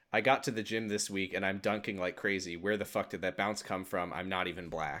I got to the gym this week and I'm dunking like crazy. Where the fuck did that bounce come from? I'm not even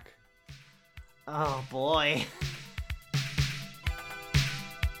black. Oh, boy.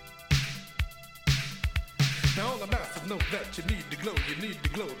 Now all the masters know that you need to glow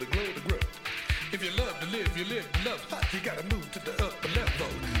to grow. If you love to live, you live to love hot, you gotta move to the upper level.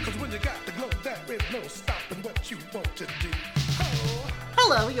 Cause when you got the glow, there is no stopping what you want to do. Oh.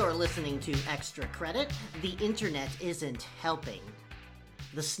 Hello, you're listening to Extra Credit. The internet isn't helping.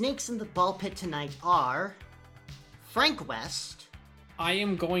 The snakes in the ball pit tonight are Frank West. I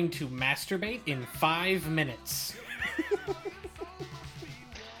am going to masturbate in 5 minutes.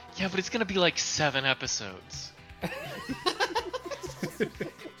 Yeah, but it's gonna be like 7 episodes.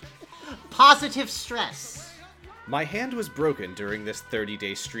 Positive Stress. My hand was broken during this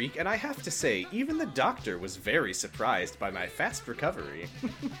 30-day streak, and I have to say, even the doctor was very surprised by my fast recovery.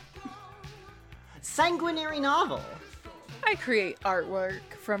 Sanguinary Novel. I create artwork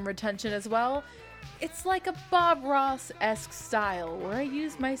from retention as well. It's like a Bob Ross-esque style where I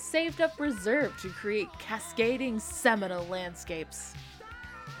use my saved-up reserve to create cascading seminal landscapes.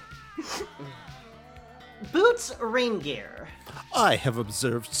 Boots Rain Gear. I have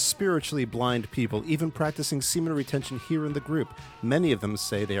observed spiritually blind people even practicing semen retention here in the group. Many of them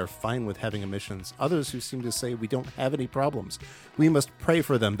say they are fine with having emissions. Others who seem to say we don't have any problems. We must pray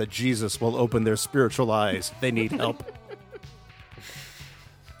for them that Jesus will open their spiritual eyes. They need help.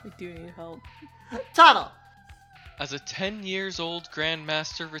 We do need help. Tuttle. As a 10 years old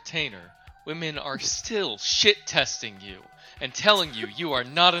Grandmaster Retainer, women are still shit-testing you and telling you you are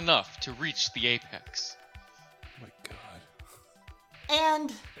not enough to reach the apex. Oh my God.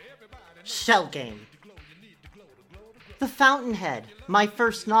 And Shell Game. The Fountainhead, my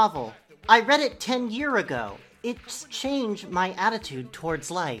first novel. I read it 10 years ago. It's changed my attitude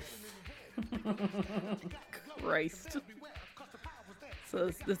towards life. Christ. So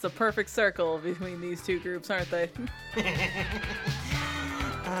it's a perfect circle between these two groups, aren't they?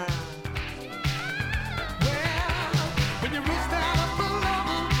 When you reach that upper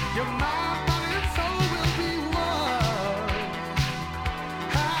level, your mind, body, and soul will be one.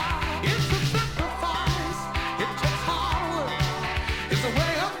 It's a sacrifice. It takes hard work. It's a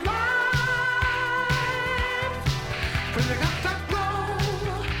way of life. When you got that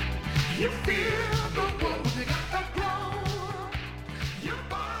glow, you feel the glow. When you got that glow, your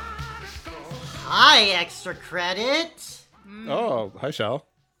body goes. Hi, Extra Credit. Oh, hi, Shal.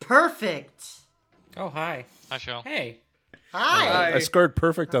 Perfect. Oh, hi. Hi, Shell. Hey. Hi. I scored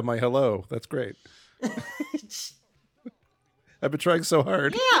perfect on my hello. That's great. I've been trying so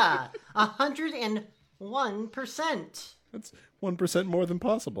hard. Yeah, 101%. That's 1% more than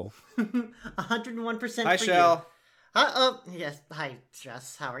possible. 101% Hi, for Shell. you. Yes. Hi,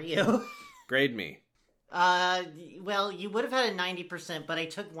 Stress. How are you? Grade me. Well, you would have had a 90%, but I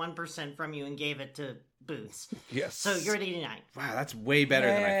took 1% from you and gave it to Boots. Yes. So you're at 89. Wow, that's way better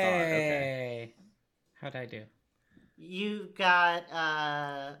than I thought. Okay. Yay. How'd I do? You got,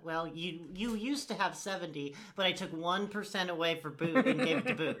 well, you used to have 70, but I took 1% away for Boot and gave it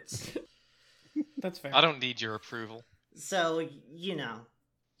to Boots. That's fair. I don't need your approval. So,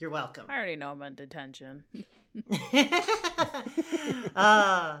 you're welcome. I already know I'm in detention.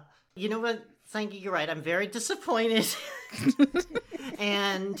 You know what, Sanky, you're right. I'm very disappointed.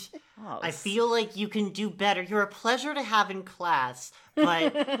 And I feel like you can do better. You're a pleasure to have in class,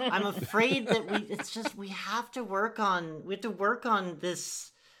 but I'm afraid that we have to work on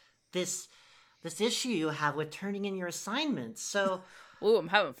this issue you have with turning in your assignments. So Ooh, I'm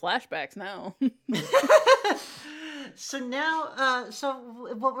having flashbacks now. so now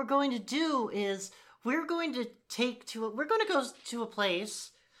what we're going to do is we're going to go to a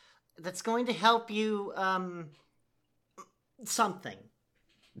place that's going to help you something.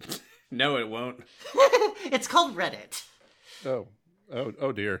 No, it won't. It's called Reddit. Oh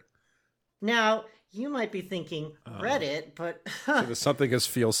dear. Now, you might be thinking, Reddit, but Something has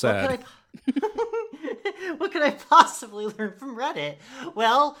feel sad. what could I possibly learn from Reddit?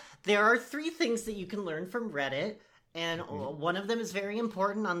 Well, there are 3 things that you can learn from Reddit, and one of them is very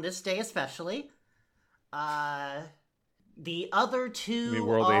important on this day especially. The other 2 You mean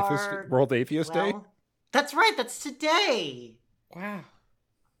World Atheist Day? That's right, that's today. Wow.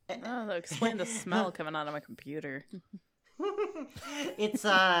 Oh, that explained the smell coming out of my computer. It's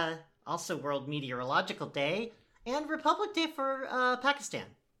also World Meteorological Day and Republic Day for Pakistan.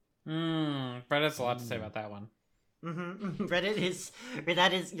 Brett has a lot to say about that one. Mm-hmm. Reddit is,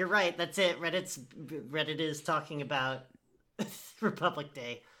 you're right, that's it. Reddit is talking about Republic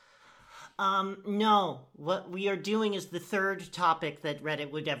Day. No, what we are doing is the third topic that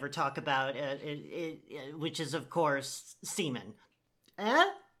Reddit would ever talk about, which is, of course, semen.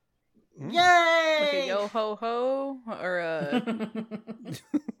 yo ho ho, or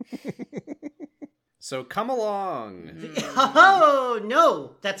So come along. Oh,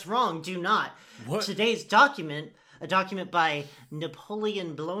 no, that's wrong. Do not. What? Today's document, a document by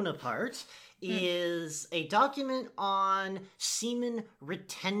Napoleon Bonaparte, is a document on semen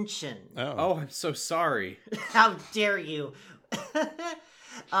retention. Oh, I'm so sorry. How dare you?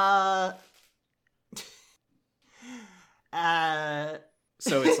 So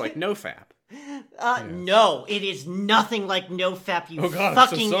it's like nofap. No, it is nothing like NoFap, you God, I'm so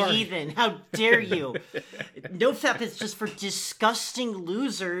fucking sorry. heathen. How dare you? NoFap is just for disgusting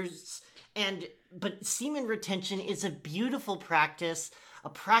losers, but semen retention is a beautiful practice, a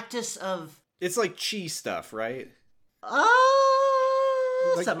practice of, It's like chi stuff, right?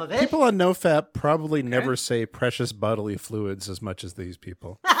 Like, some of it. People on NoFap probably never say precious bodily fluids as much as these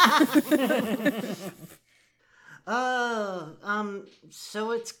people.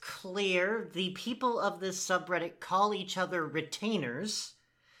 So it's clear the people of this subreddit call each other retainers.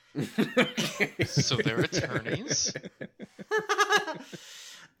 So they're attorneys?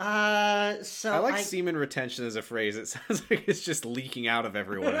 So I like semen retention as a phrase. It sounds like it's just leaking out of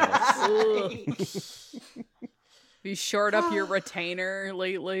everyone else. you shored up your retainer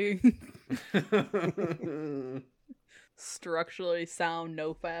lately. Structurally sound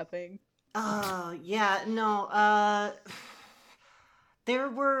no fapping. Yeah, no, there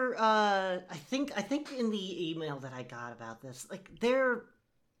were, I think in the email that I got about this, like,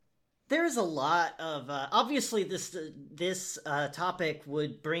 there's a lot of, obviously this topic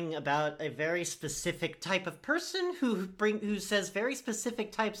would bring about a very specific type of person who says very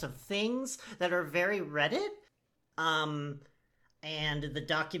specific types of things that are very Reddit, and the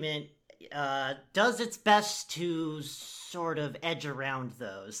document, does its best to sort of edge around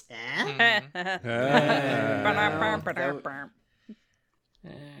those. I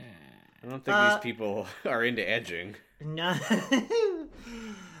don't think these people are into edging. No.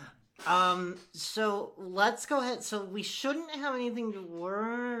 So let's go ahead. So we shouldn't have anything to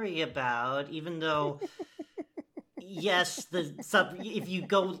worry about, even though, yes, if you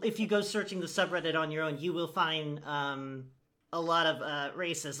go searching the subreddit on your own, you will find a lot of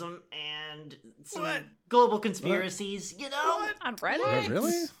racism and some global conspiracies. You know, On Reddit? Oh,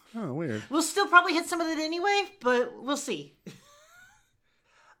 really? Oh, weird. we'll still probably hit some of it anyway, but we'll see.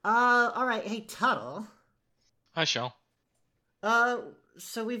 All right. Hey, Tuttle. I shall.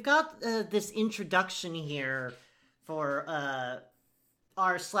 So we've got this introduction here for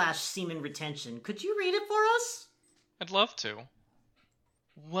r/semen retention. Could you read it for us? I'd love to.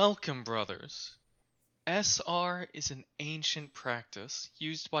 Welcome, brothers. SR is an ancient practice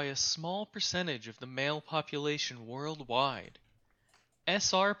used by a small percentage of the male population worldwide.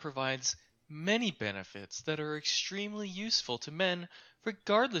 SR provides many benefits that are extremely useful to men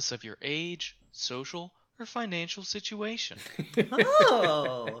regardless of your age, social, or financial situation.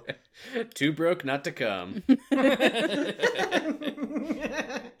 Oh. Too broke not to come. The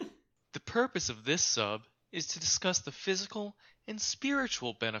purpose of this sub is to discuss the physical and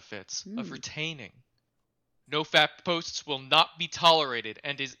spiritual benefits of retaining. No fap posts will not be tolerated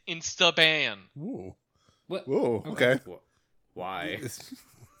and is insta-ban. Ooh. What? Whoa, okay. Why?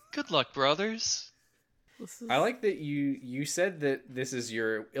 Good luck, brothers. I like that you said that this is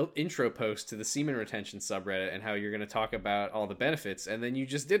your intro post to the semen retention subreddit and how you're going to talk about all the benefits, and then you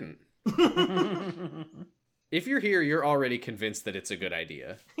just didn't. If you're here, you're already convinced that it's a good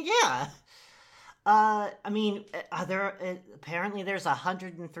idea. Yeah. I mean, apparently there's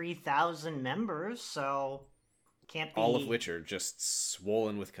 103,000 members, so can't be All of which are just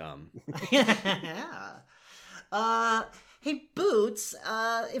swollen with cum. Yeah. Hey, Boots,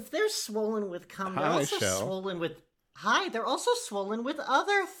 if they're swollen with cum, they're Hi, also Shell. swollen with... Hi, they're also swollen with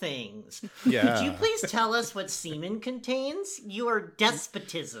other things. Yeah. Could you please tell us what semen contains? Your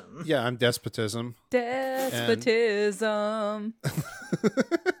despotism. Yeah, I'm despotism. Despotism.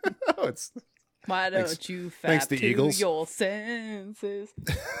 Oh, it's Why don't you thanks fap to to Eagles. your senses?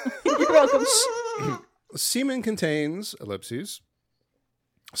 You're welcome. semen contains ellipses.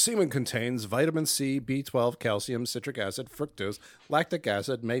 Semen contains vitamin C, B12, calcium, citric acid, fructose, lactic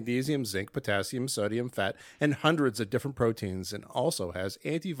acid, magnesium, zinc, potassium, sodium, fat, and hundreds of different proteins, and also has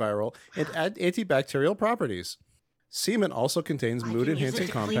antiviral and antibacterial properties. Semen also contains I can mood-enhancing use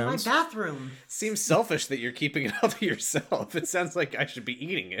it to clean my compounds. bathroom. Seems selfish that you're keeping it all to yourself. It sounds like I should be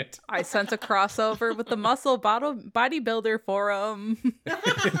eating it. I sense a crossover with the muscle bodybuilder forum.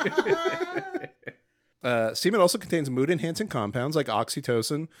 Semen also contains mood-enhancing compounds like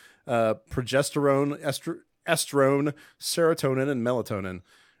oxytocin, progesterone, estrone, serotonin, and melatonin.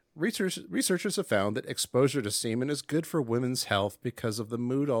 Researchers have found that exposure to semen is good for women's health because of the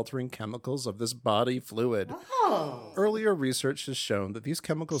mood-altering chemicals of this body fluid. Oh. Earlier research has shown that these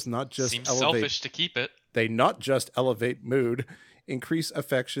chemicals not just Seems selfish to keep it. They not just elevate mood, increase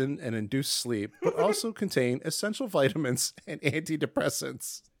affection, and induce sleep, but also contain essential vitamins and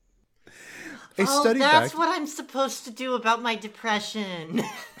antidepressants. That's what I'm supposed to do about my depression.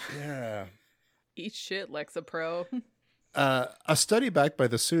 Yeah. Eat shit, Lexapro. A study backed by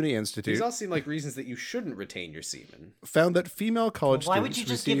the Soooo Institute. These all seem like reasons that you shouldn't retain your semen. Found that female college Why students would you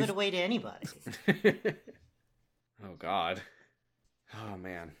just give it away to anybody? Oh, God. Oh,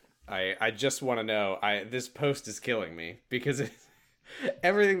 man. I just want to know. This post is killing me because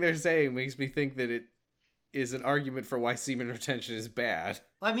everything they're saying makes me think that it is an argument for why semen retention is bad.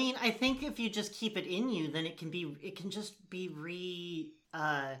 I mean, I think if you just keep it in you, then it can just be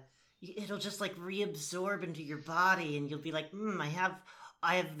it'll just like reabsorb into your body, and you'll be like,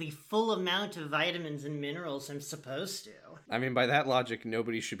 I have the full amount of vitamins and minerals I'm supposed to. I mean, by that logic,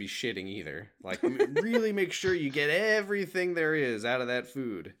 nobody should be shitting either. Like, really make sure you get everything there is out of that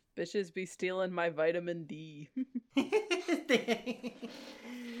food. Bitches be stealing my vitamin D.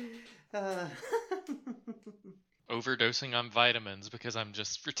 Overdosing on vitamins because I'm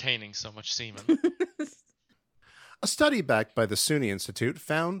just retaining so much semen. A study backed by the Soooo Institute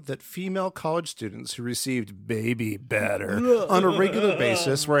found that female college students who received baby batter on a regular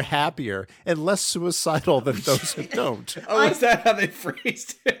basis were happier and less suicidal than those who don't. Oh, is that how they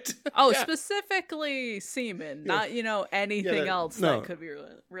phrased it? Oh, specifically semen, not, anything else no. that could be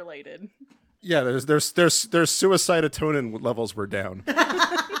related. Yeah, their suicidatonin levels were down.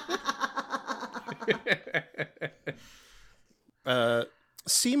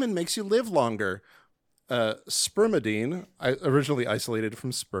 Semen makes you live longer. Spermidine, originally isolated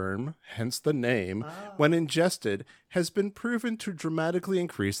from sperm, hence the name, when ingested, has been proven to dramatically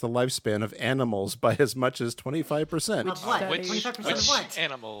increase the lifespan of animals by as much as 25%. Of what? Which 25% of what?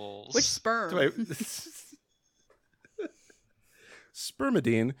 animals? Which sperm?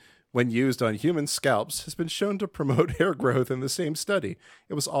 Spermidine, when used on human scalps, has been shown to promote hair growth in the same study.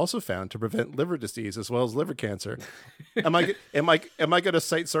 It was also found to prevent liver disease as well as liver cancer. Am I going to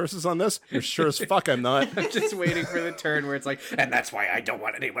cite sources on this? You're sure as fuck I'm not. I'm just waiting for the turn where it's like, and that's why I don't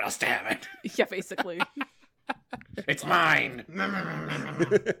want anyone else to have it. Yeah, basically. It's mine.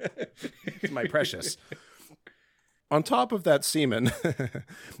 It's my precious. On top of that semen,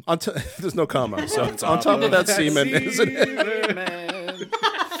 there's no comma, so it's on top of that semen is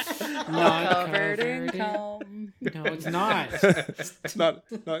Not covered in cum. No, it's not. It's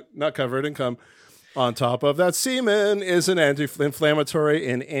not covered in cum. On top of that semen is an anti-inflammatory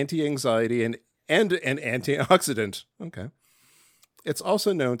and anti-anxiety and an antioxidant. Okay. It's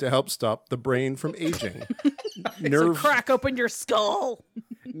also known to help stop the brain from aging. So crack open your skull.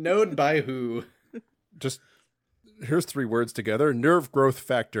 Known by who? Just here's 3 words together: nerve growth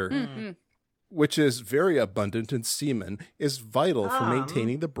factor, which is very abundant in semen, is vital for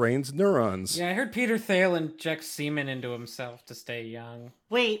maintaining the brain's neurons. Yeah, I heard Peter Thiel injects semen into himself to stay young.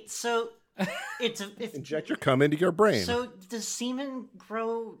 Wait, so Inject your cum into your brain. So does semen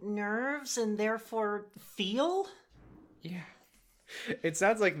grow nerves and therefore feel? Yeah. It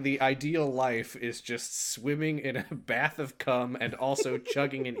sounds like the ideal life is just swimming in a bath of cum and also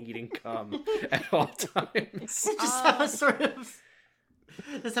chugging and eating cum at all times. Just have a sort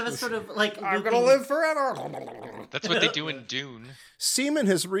of like I'm gonna live forever. That's what they do in Dune. Semen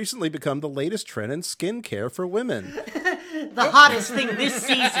has recently become the latest trend in skincare for women. The hottest thing this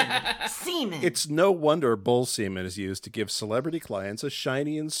season, semen. It's no wonder bull semen is used to give celebrity clients a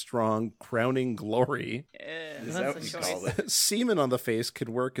shiny and strong crowning glory. Is that what you call it? Semen on the face could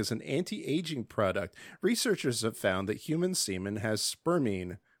work as an anti-aging product. Researchers have found that human semen has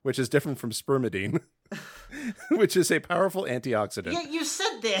spermine, which is different from spermidine, which is a powerful antioxidant. Yeah, you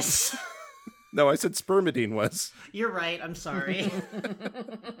said this. No, I said spermidine was. You're right, I'm sorry.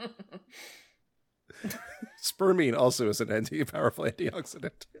 Spermine also is an powerful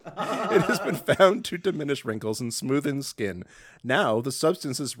antioxidant. It has been found to diminish wrinkles and smoothen skin. Now, the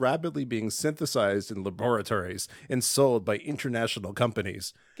substance is rapidly being synthesized in laboratories and sold by international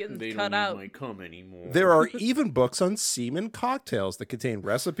companies. Getting They cut don't out. need my cum anymore. There are even books on semen cocktails that contain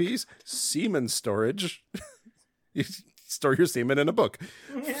recipes, semen storage. You store your semen in a book.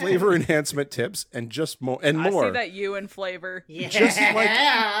 Flavor enhancement tips and just more and more. I see that you and flavor.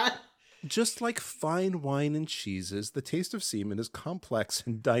 Yeah. Just like fine wine and cheeses, the taste of semen is complex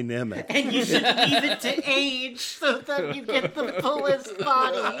and dynamic. And you should leave it to age so that you get the fullest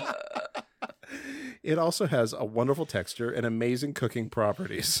body. It also has a wonderful texture and amazing cooking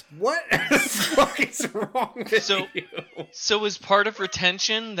properties. What the fuck is wrong with you? So is part of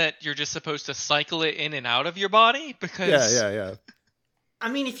retention that you're just supposed to cycle it in and out of your body? Because Yeah.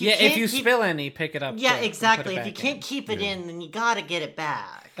 I mean, if you Yeah, can't if you keep... spill any, pick it up. Yeah, quick and put exactly. it If you back can't in. keep it in, then you gotta get it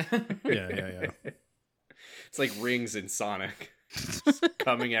back. Yeah. It's like rings in Sonic.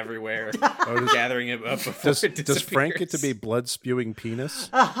 Coming everywhere. Does- Gathering it up before it disappears. Does Frank get to be blood-spewing penis?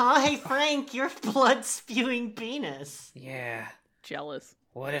 Hey Frank, you're blood-spewing penis. Yeah. Jealous.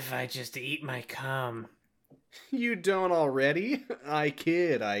 What if I just eat my cum? You don't already? I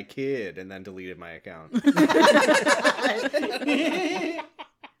kid, and then deleted my account.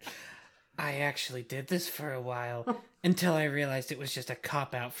 I actually did this for a while, until I realized it was just a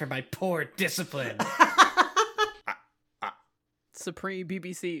cop-out for my poor discipline. Supreme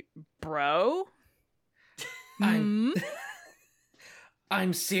BBC bro? I'm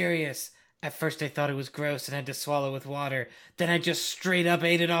serious. At first I thought it was gross and had to swallow with water. Then I just straight up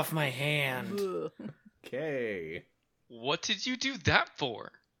ate it off my hand. Ugh. Okay. what did you do that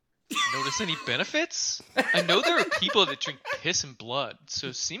for? Notice any benefits? I know there are people that drink piss and blood,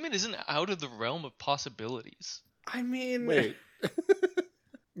 so semen isn't out of the realm of possibilities. I mean... Wait.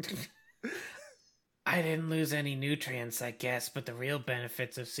 I didn't lose any nutrients, I guess, but the real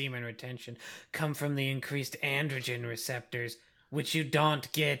benefits of semen retention come from the increased androgen receptors, which you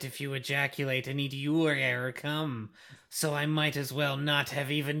don't get if you ejaculate and eat your cum. So I might as well not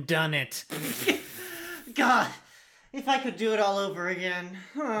have even done it. God, if I could do it all over again.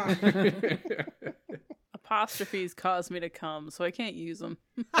 Huh. Apostrophes cause me to come, so I can't use them.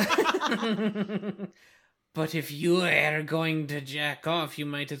 But if you are going to jack off, you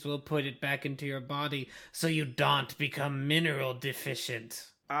might as well put it back into your body so you don't become mineral deficient.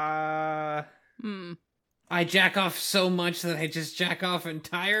 I jack off so much that I just jack off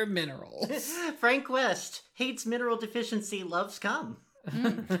entire minerals. Frank West hates mineral deficiency, loves cum.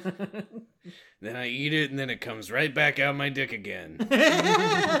 Then I eat it, and then it comes right back out my dick again.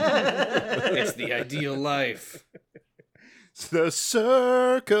 It's the ideal life. It's the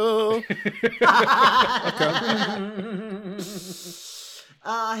circle.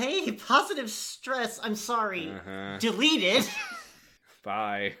 Hey, positive stress. I'm sorry. Uh-huh. Deleted.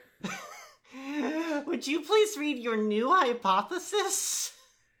 Bye. Would you please read your new hypothesis?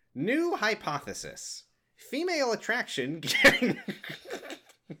 New hypothesis. Female attraction getting...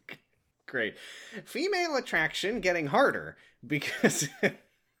 Great. Female attraction getting harder because...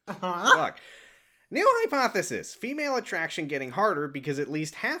 Fuck. New hypothesis. Female attraction getting harder because at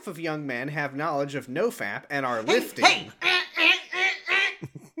least half of young men have knowledge of nofap and are lifting. Hey!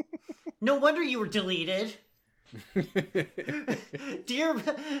 No wonder you were deleted. Dear,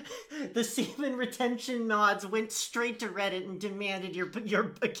 the semen retention mods went straight to Reddit and demanded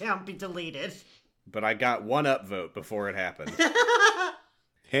your account be deleted. But I got one upvote before it happened.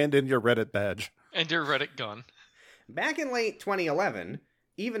 Hand in your Reddit badge. And your Reddit gun. Back in late 2011,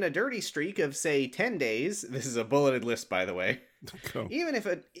 even a dirty streak of, say, 10 days... This is a bulleted list, by the way. Go.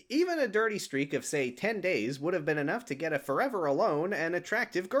 Even a dirty streak of, say, 10 days would have been enough to get a forever alone and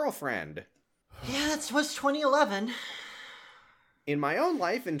attractive girlfriend. Yeah, that was 2011. In my own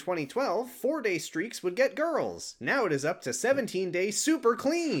life in 2012, 4-day streaks would get girls. Now it is up to 17 days super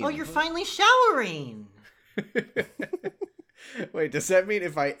clean. Oh, you're finally showering. Wait, does that mean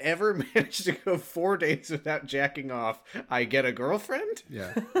if I ever manage to go 4 days without jacking off, I get a girlfriend?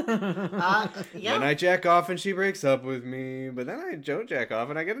 Yeah. Yeah. Then I jack off and she breaks up with me, but then I don't jack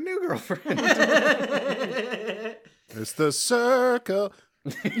off and I get a new girlfriend. It's the circle.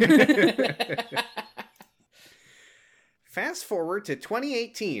 Fast forward to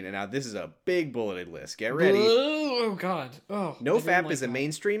 2018, and now this is a big bulleted list. Get ready. Oh, God. Oh, NoFap is a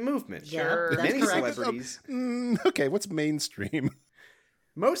mainstream movement. Yeah, With that's many correct. celebrities. Okay, what's mainstream?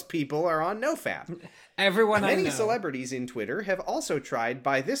 Most people are on NoFap. Everyone I Many know. celebrities in Twitter have also tried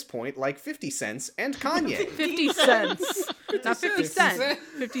by this point, like 50 Cent and Kanye. 50 cents. Not 50 cents.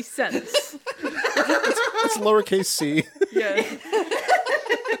 50 cents. It's lowercase c. Yeah.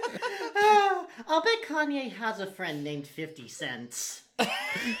 I'll bet Kanye has a friend named 50 Cents.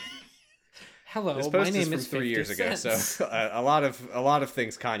 Hello, This my post is name from is 3 years 50 ago, cents. so a lot of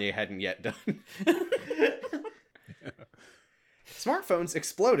things Kanye hadn't yet done. Smartphones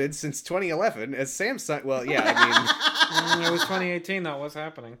exploded since 2011 as Samsung. Well, yeah, I mean, It was 2018, though. What's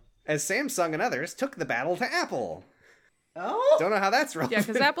happening? as Samsung and others took the battle to Apple. Oh? Don't know how that's Yeah, relevant.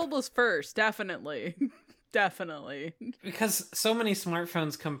 because Apple was first, definitely. Definitely. Because so many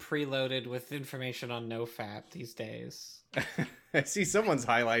smartphones come preloaded with information on NoFap these days. I see someone's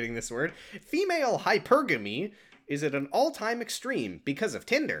highlighting this word. Female hypergamy is at an all-time extreme because of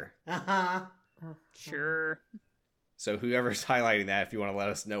Tinder. Uh-huh. Sure. So whoever's highlighting that, if you want to let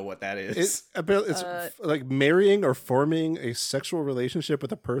us know what that is. It's like marrying or forming a sexual relationship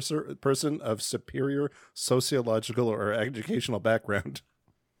with a person of superior sociological or educational background.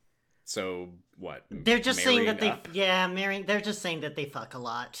 So what? They're just saying that marrying up? marrying. They're just saying that they fuck a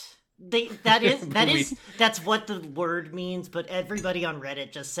lot. That's what the word means, but everybody on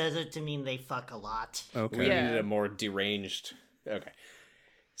Reddit just says it to mean they fuck a lot. Okay. We needed a more deranged. Okay.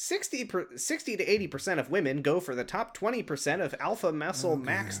 60 to 80% of women go for the top 20% of alpha muscle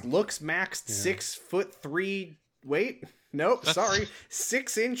maxed looks maxed 6'3". Wait, nope, sorry,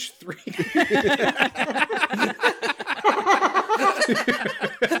 6'3".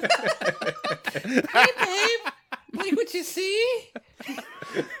 Hey, babe! Like what you see?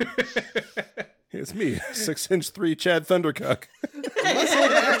 It's me, 6'3" Chad Thundercock. Muscle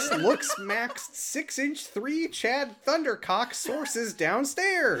max looks maxed 6'3" Chad Thundercock sources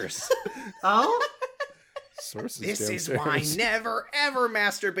downstairs. Oh? Sources This downstairs. is why never ever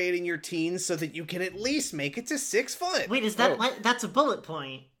masturbating your teens so that you can at least make it to 6 foot. Wait, is that that's a bullet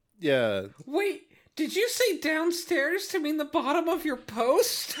point? Yeah. Wait, did you say downstairs to mean the bottom of your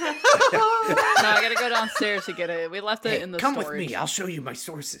post? No, I gotta go downstairs to get it. We left it in the Come storage. with me, I'll show you my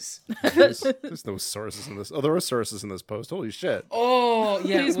sources. There's no sources in this. Oh, there are sources in this post. Holy shit. Oh,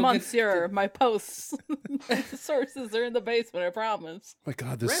 yeah. Please, well, monsieur, my posts. The sources are in the basement, I promise. My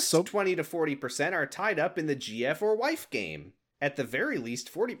God, this is Rest so... 20 to 40% are tied up in the GF or wife game. At the very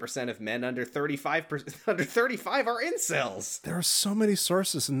least, 40% of men under 35 are incels. There are so many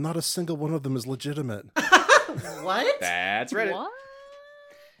sources, and not a single one of them is legitimate. What? That's Reddit. What?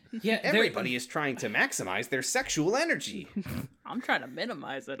 Yeah, Everybody is trying to maximize their sexual energy. I'm trying to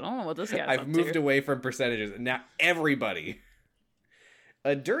minimize it. I don't know what this guy's I've up moved to. away from percentages. Now everybody.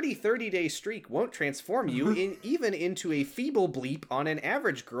 A dirty 30-day streak won't transform you even into a feeble bleep on an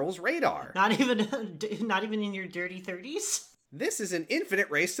average girl's radar. Not even in your dirty 30s? This is an infinite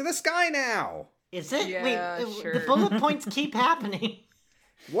race to the sky now. Is it? Yeah, Wait, sure. the bullet points keep happening.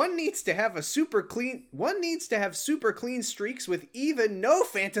 One needs to have super clean streaks with even no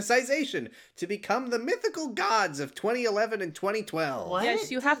fantasization to become the mythical gods of 2011 and 2012. What?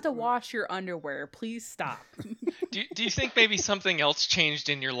 Yes, you have to wash your underwear. Please stop. Do you think maybe something else changed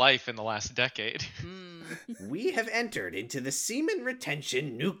in your life in the last decade? We have entered into the semen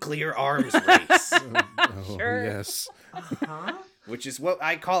retention nuclear arms race, Oh, Sure. yes. Huh? which is what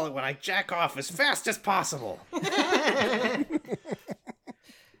I call it when I jack off as fast as possible.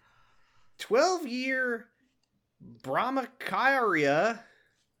 12-year Brahmacharya, I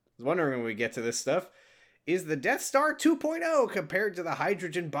was wondering when we get to this stuff, is the Death Star 2.0 compared to the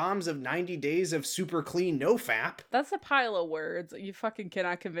hydrogen bombs of 90 days of super clean nofap. That's a pile of words. You fucking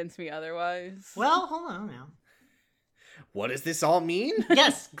cannot convince me otherwise. Well, hold on now. What does this all mean?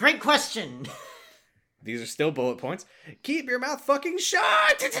 Yes, great question. These are still bullet points. Keep your mouth fucking shut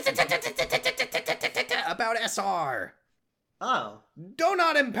about SR. Oh. Do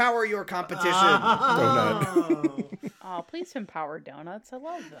not empower your competition. Oh, please empower donuts. I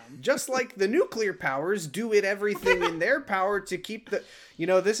love them. Just like the nuclear powers do it everything in their power to keep the... You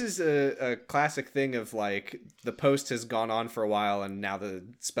know, this is a classic thing of, like, the post has gone on for a while and now the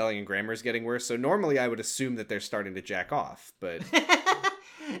spelling and grammar is getting worse. So normally I would assume that they're starting to jack off, but...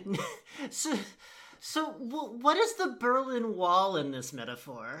 So what is the Berlin Wall in this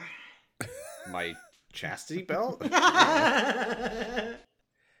metaphor? My chastity belt?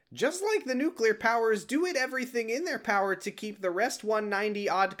 Just like the nuclear powers do it everything in their power to keep the rest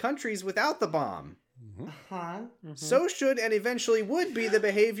 190-odd countries without the bomb. Huh? So should and eventually would be the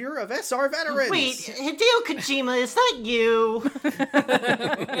behavior of SR veterans. Wait, Hideo Kojima, is that you?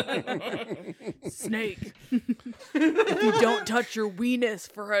 Snake. If you don't touch your weenus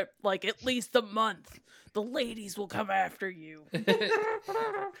for at least a month, the ladies will come after you.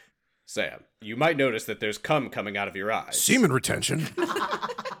 Sam, you might notice that there's cum coming out of your eyes. Semen retention.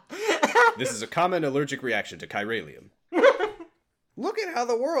 This is a common allergic reaction to chiralium. Look at how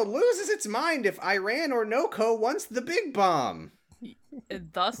the world loses its mind if Iran or NOCO wants the big bomb.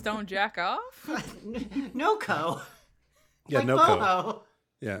 Thus, don't jack off? NOCO. Yeah, Like no Boho. code.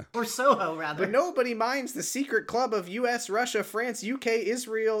 Yeah. Or Soho, rather. But nobody minds the secret club of US, Russia, France, UK,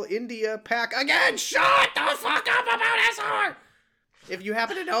 Israel, India, Pac. Again, shut the fuck up about SR! If you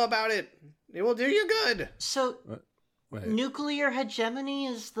happen to know about it, it will do you good. So, Wait. nuclear hegemony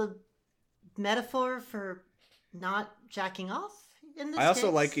is the metaphor for not jacking off in this I also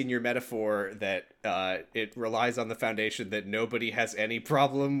case? like in your metaphor that it relies on the foundation that nobody has any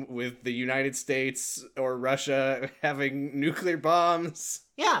problem with the United States or Russia having nuclear bombs.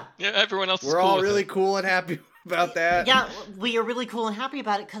 Yeah. Yeah, everyone else is We're cool all with really it. cool and happy about that. Yeah, we are really cool and happy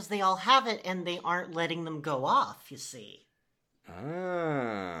about it because they all have it and they aren't letting them go off, you see.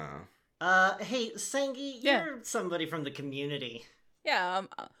 Ah. Hey, Sangi, Yeah. you're somebody from the community. Yeah,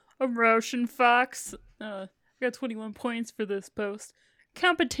 I'm Roshan Fox. I got 21 points for this post.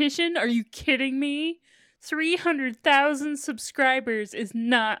 Competition? Are you kidding me? 300,000 subscribers is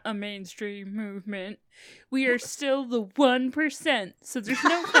not a mainstream movement. We are still the 1%, so there's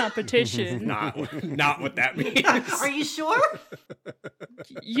no competition. Not what that means. Are you sure?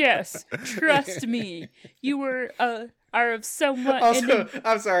 Yes, trust me. You are of somewhat... Also,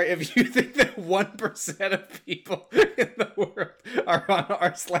 I'm sorry, if you think that 1% of people in the world are on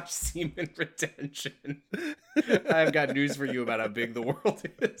r/semen-retention, I've got news for you about how big the world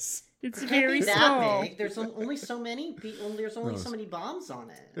is. It's Can't very be that small. big. There's only so many people. There's only so many bombs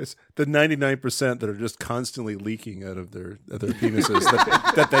on it. It's the 99% that are just constantly leaking out of their penises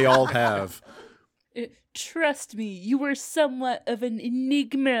that they all have. Trust me, you were somewhat of an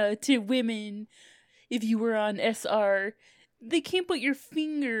enigma to women. If you were on SR, they can't put their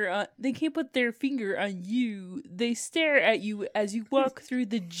finger on you. They stare at you as you walk through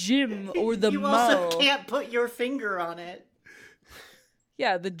the gym or the You mall. also can't put your finger on it.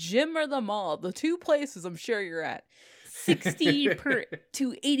 Yeah, the gym or the mall, the two places I'm sure you're at. 60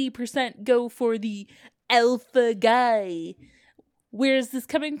 to 80% go for the alpha guy. Where's this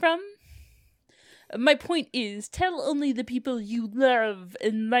coming from? My point is, tell only the people you love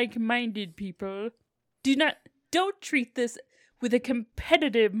and like-minded people. Don't treat this with a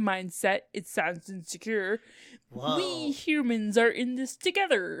competitive mindset. It sounds insecure. Whoa. We humans are in this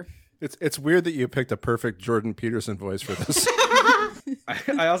together. It's weird that you picked a perfect Jordan Peterson voice for this.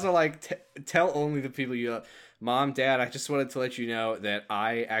 I also like tell only the people you love. Mom, Dad, I just wanted to let you know that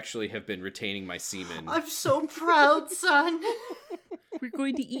I actually have been retaining my semen. I'm so proud, son. We're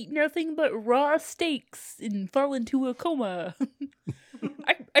going to eat nothing but raw steaks and fall into a coma.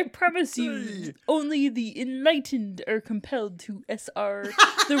 I promise you, only the enlightened are compelled to SR.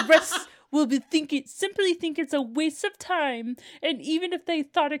 The rest will simply think it's a waste of time, and even if they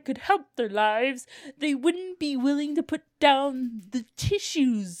thought it could help their lives, they wouldn't be willing to put down the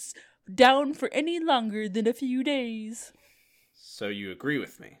tissues down for any longer than a few days. So you agree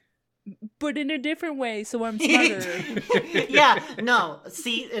with me? But in a different way, so I'm smarter. Yeah, no.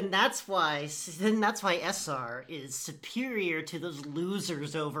 See, and that's why SR is superior to those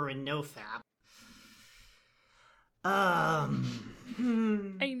losers over in NoFap. I'm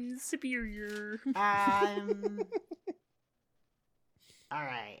superior.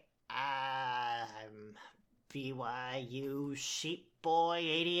 Alright. I'm BYU Sheep Boy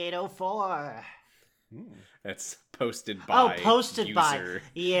 8804. That's posted by posted user. by.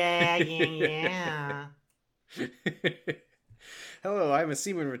 Yeah. Hello, I'm a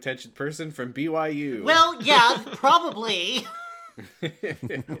semen retention person from BYU. Well, yeah, probably.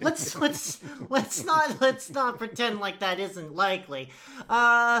 let's not pretend like that isn't likely.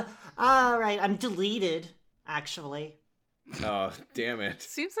 All right, I'm deleted. Actually. Oh, damn it.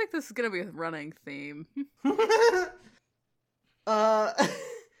 Seems like this is gonna be a running theme.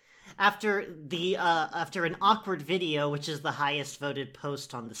 After an awkward video, which is the highest voted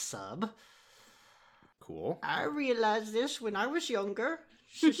post on the sub. Cool. I realized this when I was younger.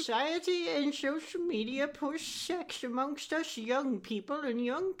 Society and social media push sex amongst us young people, and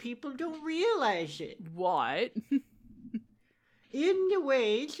young people don't realize it. What? In the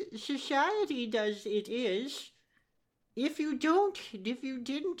ways society does it is, if you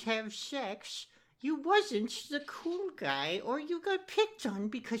didn't have sex, you wasn't the cool guy, or you got picked on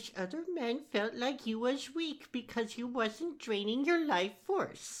because other men felt like you was weak because you wasn't draining your life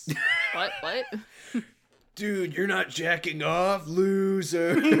force. What? Dude, you're not jacking off,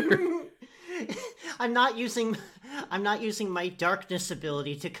 loser. I'm not using my darkness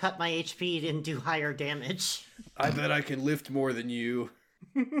ability to cut my HP and do higher damage. I bet I can lift more than you.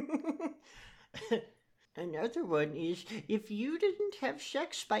 Another one is, if you didn't have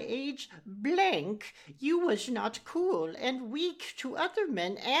sex by age blank, you was not cool and weak to other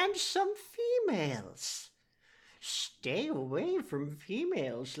men and some females. Stay away from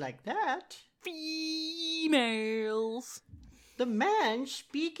females like that. Females. The man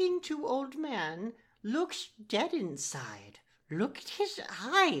speaking to old man looks dead inside. Look at his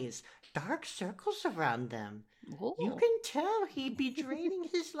eyes. Dark circles around them. Oh. You can tell he'd be draining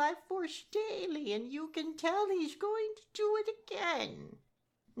his life force daily, and you can tell he's going to do it again.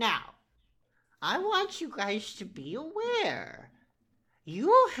 Now, I want you guys to be aware.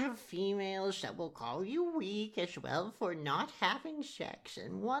 You have females that will call you weak as well for not having sex,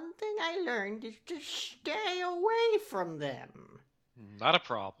 and one thing I learned is to stay away from them. Not a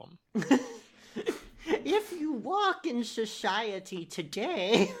problem. If you walk in society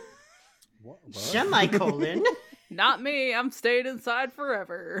today, What? semicolon, Not me, I'm staying inside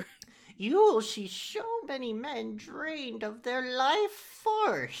forever. you will see so many men drained of their life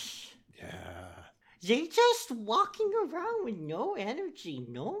force. Yeah. They just walking around with no energy,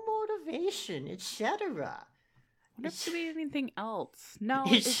 no motivation, etc. Would have to be anything else. No,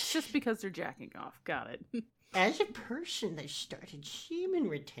 It's- it's just because they're jacking off. Got it. As a person that started semen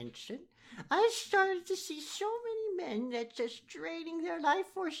retention, I started to see so many men that just draining their life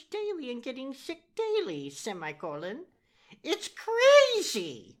force daily and getting sick daily, semicolon. It's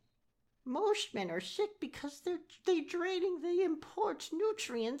crazy! Most men are sick because they draining the important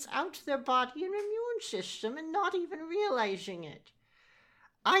nutrients out of their body and immune system and not even realizing it.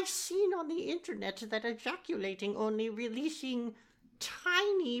 I've seen on the internet that ejaculating only releasing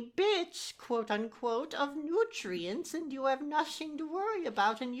tiny bits, quote unquote, of nutrients and you have nothing to worry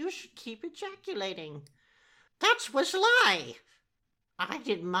about and you should keep ejaculating. That was a lie. I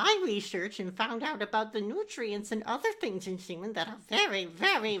did my research and found out about the nutrients and other things in semen that are very,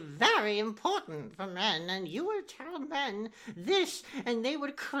 very, very important for men. And you would tell men this and they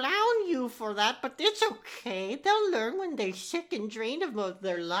would clown you for that, but it's okay. They'll learn when they're sick and drained of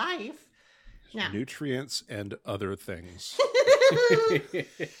their life. Now, Nutrients and other things.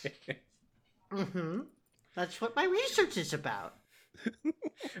 That's what my research is about.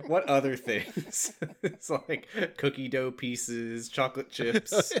 What other things? It's like cookie dough pieces, chocolate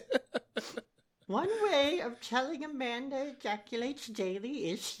chips. One way of telling a man that ejaculates daily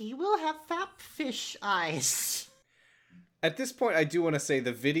is he will have fat fish eyes. At this point, I do want to say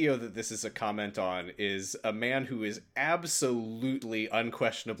the video that this is a comment on is a man who is absolutely,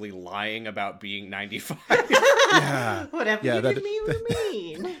 unquestionably lying about being 95. Yeah. Whatever Yeah, you that-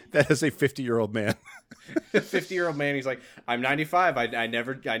 mean. That is a 50-year-old man. A 50-year-old man, he's like, I'm 95. I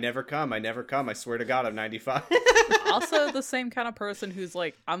never come. I swear to God, I'm 95. Also, the same kind of person who's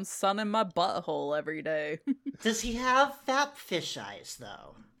like, I'm sunning my butthole every day. Does he have fat fish eyes,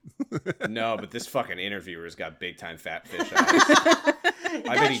 though? No, but this fucking interviewer's got big time fat fish eyes. I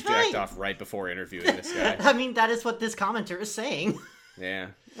bet he That's jacked right. off right before interviewing this guy. I mean, that is what this commenter is saying. Yeah.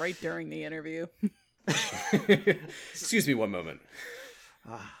 Right during the interview. Excuse me one moment.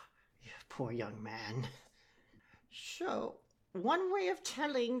 Poor young man. So, one way of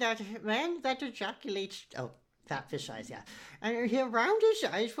telling that man that ejaculates... Oh, fat fish eyes, yeah. And around his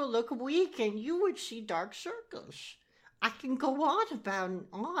eyes will look weak and you would see dark circles. I can go on and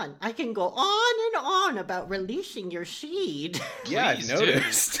on about releasing your seed. Yeah, I've Please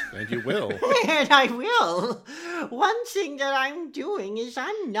noticed. And you will. And I will. One thing that I'm doing is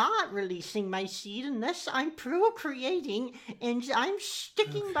I'm not releasing my seed unless I'm procreating, and I'm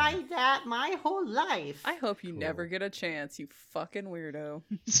sticking by that my whole life. I hope you never get a chance, you fucking weirdo.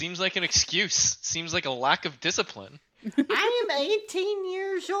 Seems like an excuse. Seems like a lack of discipline. I am 18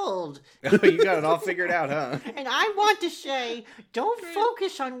 years old, Oh, you got it all figured out, huh? and I want to say, don't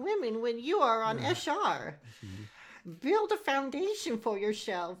focus on women when you are on SR. Build a foundation for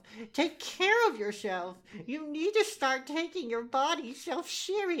yourself. Take care of yourself. You need to start taking your body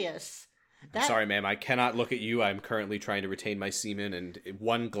self-serious. Sorry, ma'am, I cannot look at you. I'm currently trying to retain my semen, and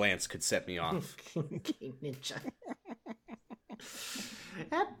one glance could set me off. Ninja.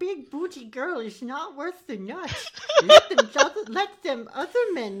 That big booty girl is not worth the nuts. Let them other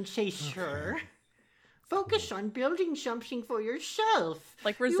men chase her. Focus on building something for yourself.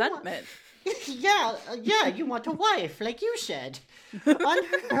 Like You want- resentment. Yeah, you want a wife, like you said. On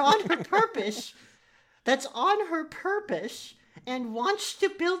her purpose. That's on her purpose and wants to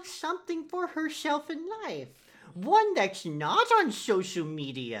build something for herself in life. One that's not on social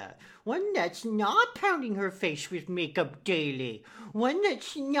media. One that's not pounding her face with makeup daily. One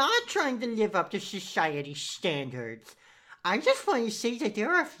that's not trying to live up to society standards. I just want to say that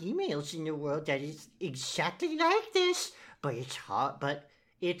there are females in the world that is exactly like this, but it's hard, but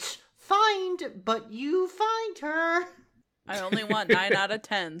it's find, but you find her. I only want 9 out of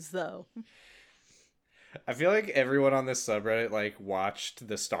 10s, though. I feel like everyone on this subreddit like watched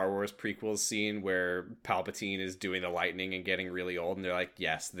the Star Wars prequels scene where Palpatine is doing the lightning and getting really old, and they're like,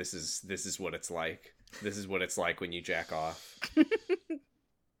 "Yes, this is what it's like. This is what it's like when you jack off."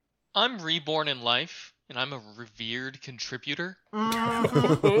 I'm reborn in life, and I'm a revered contributor.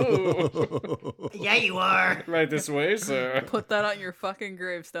 Yeah, you are. Right this way, sir. Put that on your fucking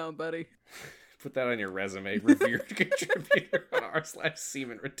gravestone, buddy. Put that on your resume. Revered contributor on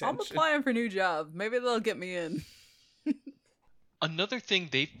r/semen I'm retention. applying for new jobs. Maybe they'll get me in. Another thing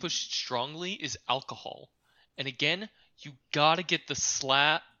they've pushed strongly is alcohol. And again, you gotta get the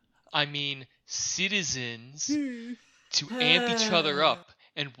citizens to amp each other up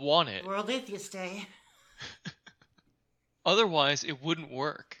and want it. World Atheist Day. Otherwise, it wouldn't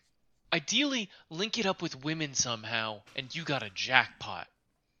work. Ideally, link it up with women somehow, and you got a jackpot.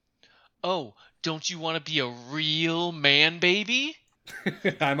 Oh, don't you want to be a real man baby?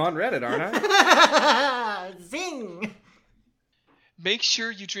 I'm on Reddit, aren't I? Zing! Make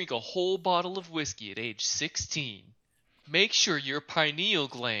sure you drink a whole bottle of whiskey at age 16. Make sure your pineal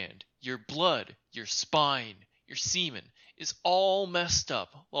gland, your blood, your spine, your semen is all messed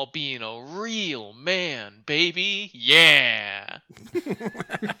up while being a real man, baby. Yeah!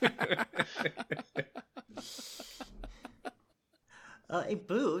 Hey,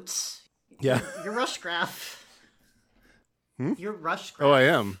 Boots. Yeah. You're Rushgraph. You're Rushgraph. Oh, I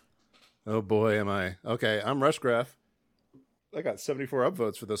am. Oh boy, am I. Okay, I'm Rushgraph. I got 74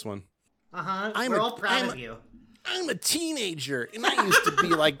 upvotes for this one. Uh-huh. We're all proud of you. I'm a teenager, and I used to be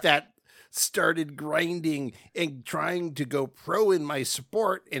like that. Started grinding and trying to go pro in my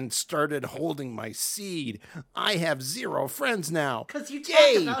sport and started holding my seed. I have 0 friends now. Because you talk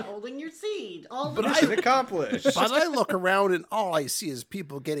Yay! about holding your seed. Mission accomplished. But I look around and all I see is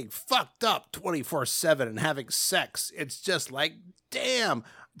people getting fucked up 24/7 and having sex. It's just like, damn,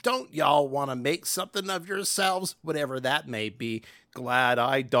 don't y'all want to make something of yourselves? Whatever that may be. Glad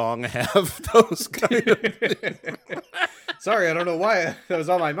I dong have those kind of things. Sorry, I don't know why that was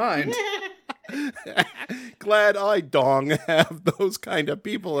on my mind. Glad I dong have those kind of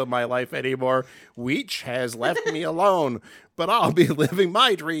people in my life anymore. Weech has left me alone, but I'll be living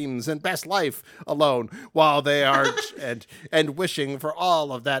my dreams and best life alone while they are and wishing for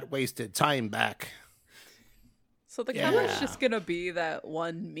all of that wasted time back. So the cover's just gonna be that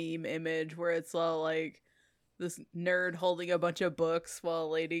one meme image where it's all like this nerd holding a bunch of books while a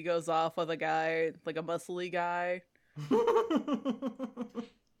lady goes off with a guy, like a muscly guy.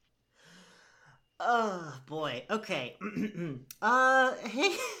 Oh, boy. Okay.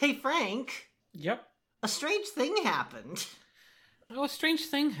 Hey, Frank. Yep. A strange thing happened. Oh, a strange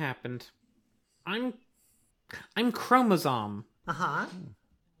thing happened. I'm chromosome. Uh-huh.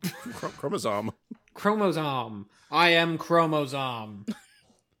 Chromosome. Chromosome. I am chromosome.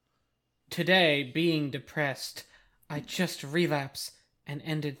 Today, being depressed, I just relapse and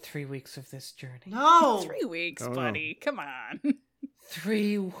ended 3 weeks of this journey. No! 3 weeks, Oh. buddy. Come on.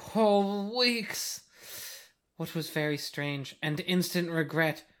 3 whole weeks. What was very strange and instant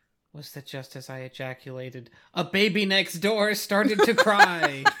regret was that just as I ejaculated, a baby next door started to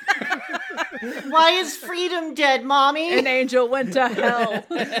cry. Why is freedom dead, Mommy? An angel went to hell.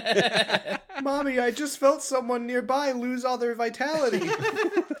 Mommy, I just felt someone nearby lose all their vitality.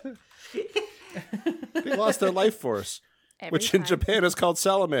 They lost their life force, which in Japan is called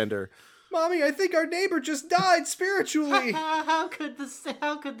salamander. Mommy, I think our neighbor just died spiritually. How could the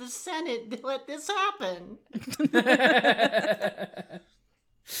Senate let this happen?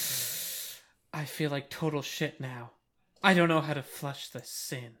 I feel like total shit now. I don't know how to flush the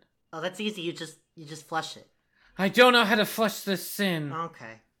sin. Oh, that's easy. You just flush it. I don't know how to flush the sin.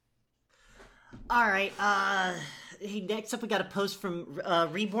 Okay. All right. Next up, we got a post from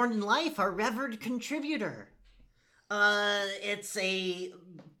Reborn in Life, our revered contributor.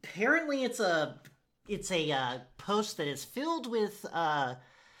 Apparently it's a post that is filled with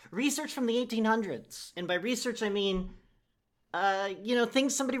research from the 1800s, and by research I mean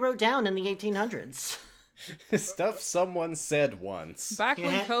things somebody wrote down in the 1800s. Stuff someone said once. Back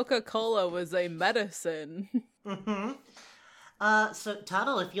when Yeah. Coca-Cola was a medicine. Mm-hmm. So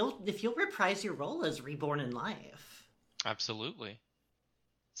Tuttle, if you'll reprise your role as Reborn in Life. Absolutely.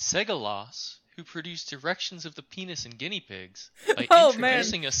 Segalos, who produced directions of the penis in guinea pigs by Oh, man.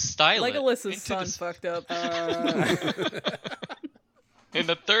 introducing a stylet Legolas's into son the, fucked up. in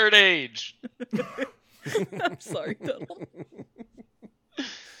the third age. I'm sorry, Tuttle.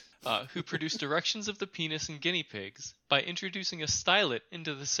 Who produced directions of the penis in guinea pigs by introducing a stylet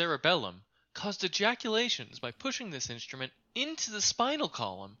into the cerebellum, caused ejaculations by pushing this instrument into the spinal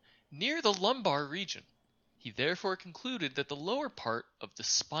column near the lumbar region. He therefore concluded that the lower part of the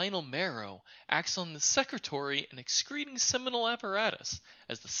spinal marrow acts on the secretory and excreting seminal apparatus,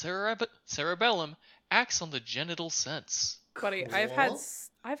 as the cerebellum acts on the genital sense. Buddy, I've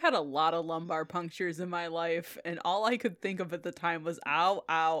had a lot of lumbar punctures in my life, and all I could think of at the time was ow,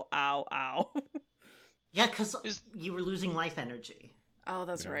 ow, ow, ow. Yeah, because you were losing life energy. Oh,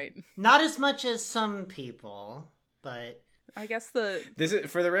 that's right. Not as much as some people, but I guess This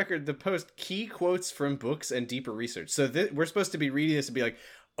is, for the record, the post key quotes from books and deeper research. So we're supposed to be reading this and be like,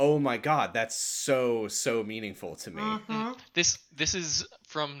 oh my god, that's so meaningful to me. Mhm. This is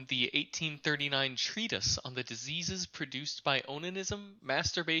from the 1839 treatise on the diseases produced by onanism,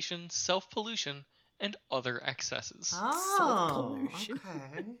 masturbation, self-pollution, and other excesses. Oh, Self-pollution.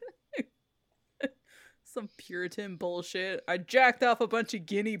 okay. Some Puritan bullshit. I jacked off a bunch of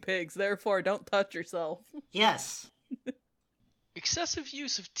guinea pigs, therefore don't touch yourself. Yes. Excessive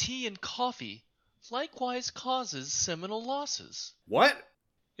use of tea and coffee likewise causes seminal losses. What?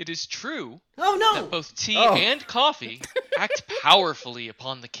 It is true Oh no! that both tea Oh. and coffee act powerfully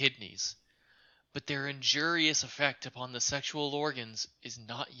upon the kidneys, but their injurious effect upon the sexual organs is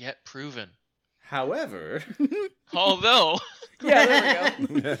not yet proven. However, Although, Yeah, there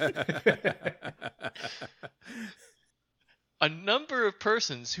we go. a number of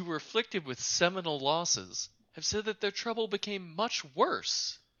persons who were afflicted with seminal losses have said that their trouble became much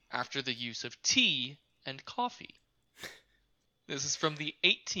worse after the use of tea and coffee. This is from the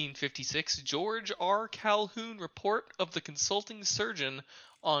 1856 George R. Calhoun Report of the Consulting Surgeon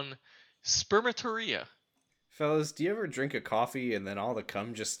on Spermatoria. fellas, do you ever drink a coffee and then all the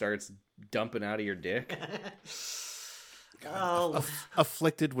cum just starts dumping out of your dick? Oh,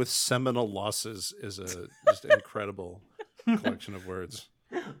 Afflicted with seminal losses is a just incredible collection of words.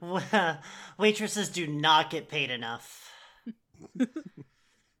 waitresses do not get paid enough.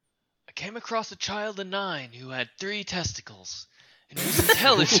 I came across a child of 9 who had 3 testicles and whose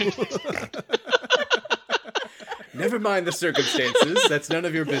intelligence... Never mind the circumstances. That's none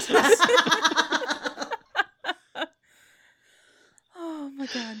of your business. Oh my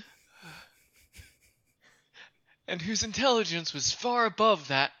god. and whose intelligence was far above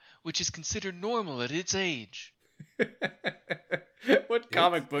that which is considered normal at its age. What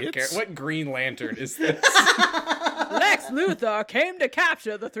comic book it's- character? What Green Lantern is this? Lex Luthor came to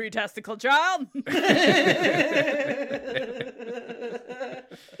capture the 3-testicle child.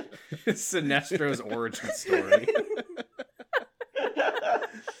 Sinestro's origin story.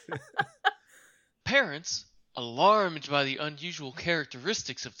 Parents, alarmed by the unusual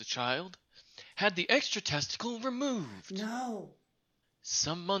characteristics of the child, had the extra testicle removed. No.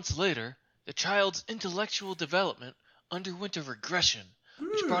 Some months later, the child's intellectual development underwent a regression,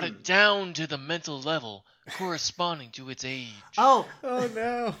 which brought it down to the mental level corresponding to its age. Oh, Oh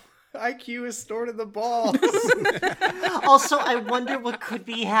no. IQ is stored in the balls. also, I wonder what could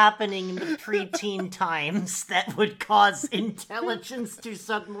be happening in the preteen times that would cause intelligence to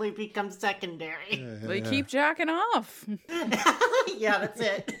suddenly become secondary. They keep jacking off. Yeah, that's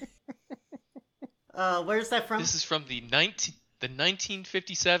it. Where's that from? This is from the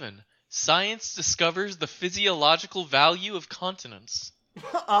 1957 Science Discovers the Physiological Value of Continence.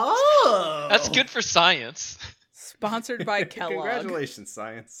 Oh! That's good for science. Sponsored by Kellogg. Congratulations,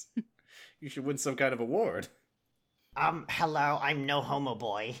 science. You should win some kind of award. Hello, I'm no homo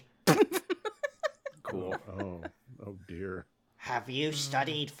boy. Cool. Oh dear. Have you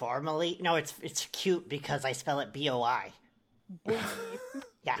studied formally? No, it's cute because I spell it B-O-I.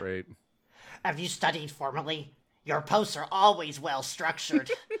 Yeah. Great. Have you studied formally? Your posts are always well structured.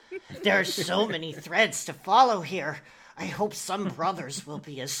 There are so many threads to follow here. I hope some brothers will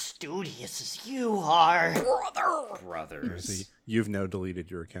be as studious as you are. Brothers. See, you've now deleted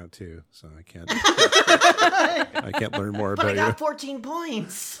your account too, so I can't. I can't learn more But I about got you. 14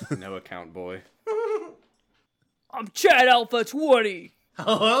 points. No account boy. I'm Chad Alpha 20.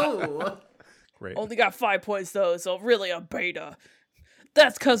 Oh. Great. Only got 5 points though, so really a beta.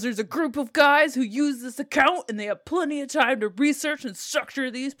 That's because there's a group of guys who use this account and they have plenty of time to research and structure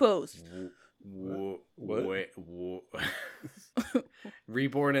these posts. What? Wait,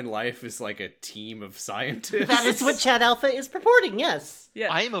 Reborn in Life is like a team of scientists. That is what Chad Alpha is purporting, yes.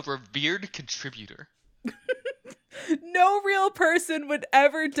 Yeah. I am a revered contributor. No real person would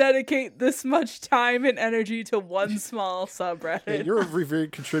ever dedicate this much time and energy to one small subreddit. Yeah, you're a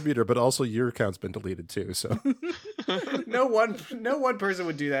revered contributor, but also your account's been deleted too. So No one person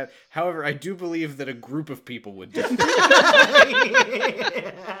would do that. However, I do believe that a group of people would do that.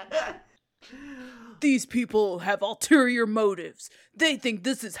 These people have ulterior motives. They think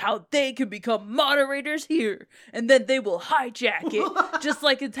this is how they can become moderators here, and then they will hijack it, just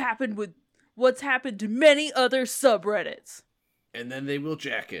like it's happened with what's happened to many other subreddits. And then they will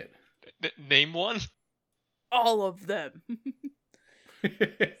jack it. Name one? All of them.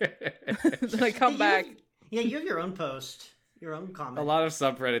 Then I come back. Yeah, you have your own post, your own comment. A lot of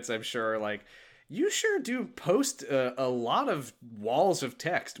subreddits, I'm sure, are like, you sure do post a lot of walls of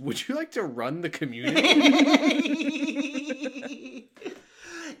text. Would you like to run the community?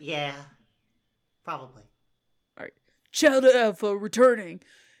 Yeah, probably. Alright. Child Alpha returning.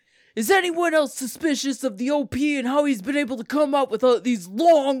 Is anyone else suspicious of the OP and how he's been able to come up with all these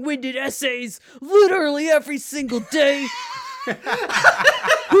long-winded essays literally every single day?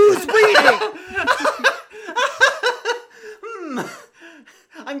 Who's reading?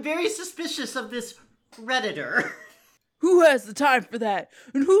 I'm very suspicious of this Redditor. Who has the time for that?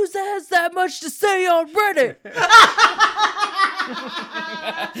 And who has that much to say on Reddit?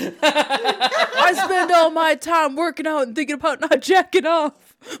 I spend all my time working out and thinking about not jacking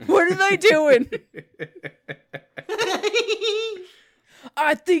off. What are they doing?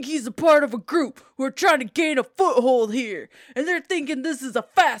 I think he's a part of a group who are trying to gain a foothold here, and they're thinking this is a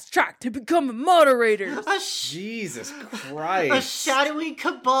fast track to becoming moderators. Jesus Christ. A shadowy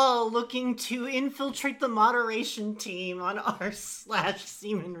cabal looking to infiltrate the moderation team on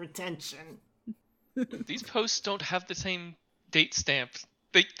r/SemenRetention. These posts don't have the same date stamp.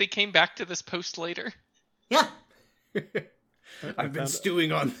 They came back to this post later. Yeah. I've been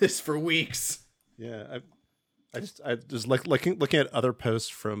stewing on this for weeks. Yeah, I just like looking at other posts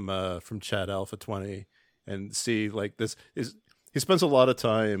from Chad Alpha 20 and see like this is he spends a lot of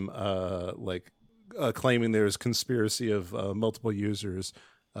time claiming there's conspiracy of multiple users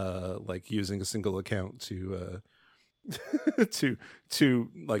like using a single account to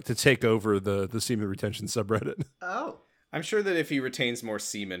take over the semen retention subreddit. Oh. I'm sure that if he retains more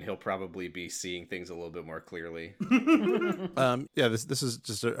semen, he'll probably be seeing things a little bit more clearly. This is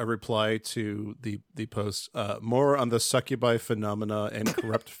just a reply to the post. More on the succubi phenomena and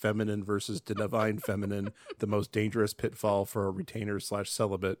corrupt feminine versus divine feminine, the most dangerous pitfall for a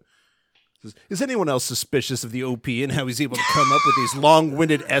retainer/celibate. Is anyone else suspicious of the OP and how he's able to come up with these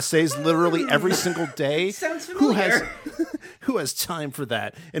long-winded essays literally every single day? Sounds familiar. Who has time for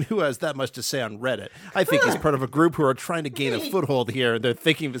that? And who has that much to say on Reddit? I think he's part of a group who are trying to gain a foothold here, and they're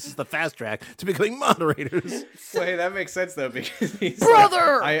thinking this is the fast track to becoming moderators. Well, hey, that makes sense, though, because he's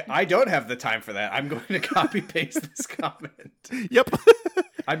Brother! like, I don't have the time for that. I'm going to copy-paste this comment. Yep.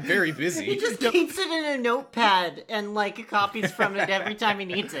 I'm very busy. He just keeps it in a notepad and, like, copies from it every time he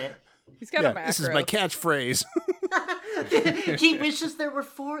needs it. He's got a macro. This is my catchphrase. He wishes there were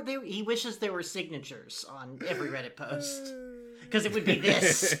he wishes there were signatures on every Reddit post. Because it would be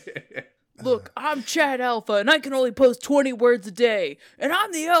this. Look, I'm Chad Alpha, and I can only post 20 words a day. And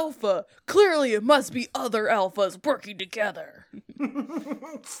I'm the alpha. Clearly, it must be other alphas working together.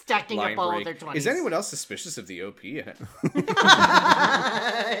 Stacking Line up all break. of their 20s. Is anyone else suspicious of the OP?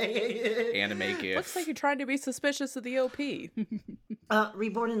 Anime gif. Looks like you're trying to be suspicious of the OP.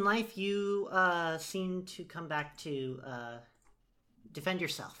 Reborn in Life, you seem to come back to defend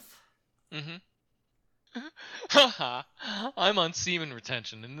yourself. Mm-hmm. Haha, I'm on semen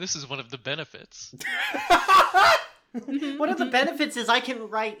retention, and this is one of the benefits. One of the benefits is I can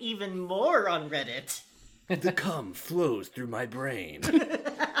write even more on Reddit. The cum flows through my brain.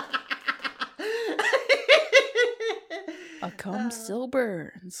 A cum still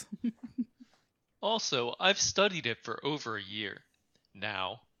burns. Also, I've studied it for over a year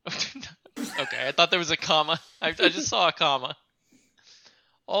now. Okay, I thought there was a comma. I just saw a comma.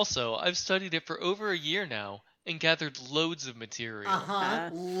 Also, I've studied it for over a year now and gathered loads of material.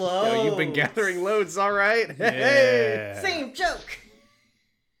 Loads. Oh, you've been gathering loads, all right? Yeah. Same joke.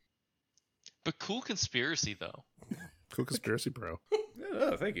 But cool conspiracy, though. Cool conspiracy, bro.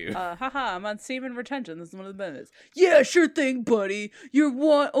 Oh, thank you. I'm on semen retention. This is one of the benefits. Yeah, sure thing, buddy. You're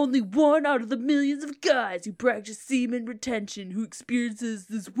only one out of the millions of guys who practice semen retention who experiences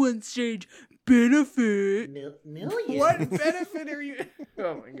this one strange benefit. Millions? What benefit are you...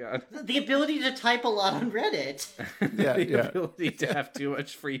 Oh, my God. The ability to type a lot on Reddit. The ability to have too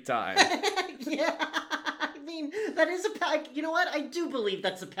much free time. Yeah. I mean, that is a power. You know what? I do believe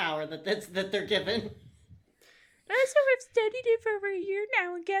that's a power that they're given. Also, I've studied it for over a year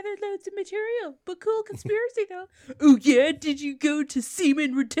now and gathered loads of material. But cool conspiracy, though. Oh, yeah? Did you go to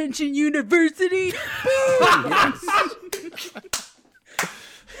Semen Retention University?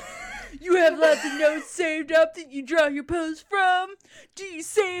 You have lots of notes saved up that you draw your posts from? Do you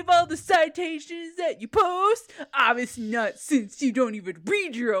save all the citations that you post? Obviously not, since you don't even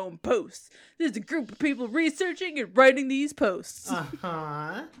read your own posts. There's a group of people researching and writing these posts.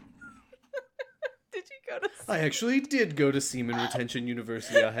 Uh-huh. Did you go to... I actually did go to Semen Retention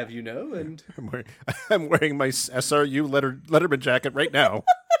University, I'll have you know, and... I'm wearing my SRU Letterman jacket right now.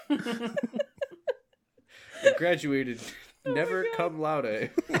 I graduated never cum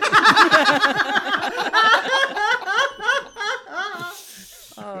laude.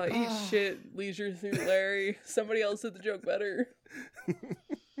 Oh, eat shit, Leisure Suit Larry. Somebody else did the joke better.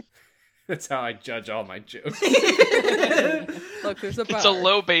 That's how I judge all my jokes. Look, there's a power. It's a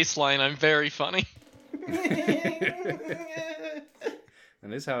low baseline. I'm very funny. That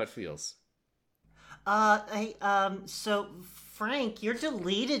is how it feels. So Frank, you're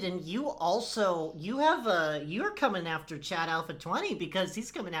deleted, and you're coming after Chad Alpha 20 because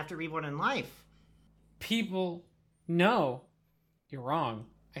he's coming after Reborn in Life. People, no, you're wrong,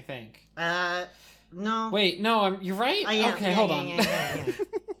 I think. No. Wait, no, you're right? I am. Okay, Yeah, hold yeah, on. yeah.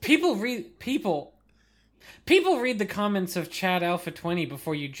 People read the comments of Chad Alpha 20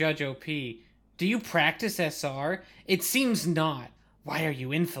 before you judge OP. Do you practice SR? It seems not. Why are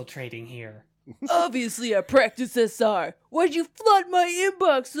you infiltrating here? Obviously, I practice SR. Why'd you flood my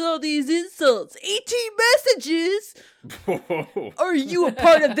inbox with all these insults? 18 messages? Whoa. Are you a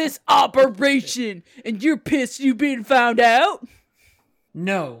part of this operation? And you're pissed you've been found out?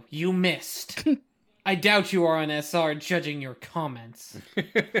 No, you missed. I doubt you are on SR judging your comments.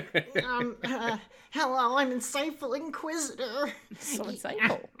 Hello, I'm Insightful Inquisitor. So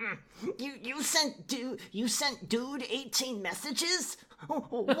insightful. You sent dude 18 messages?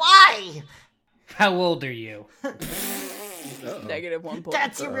 Why? How old are you? Negative 1 point.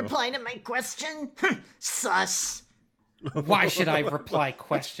 That's your reply to my question? Sus. Why should I reply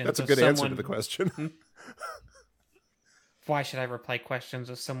questions That's a of good answer to someone... the question. Why should I reply questions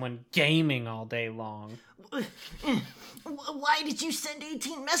of someone gaming all day long? Why did you send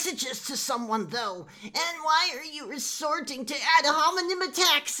 18 messages to someone, though? And why are you resorting to ad hominem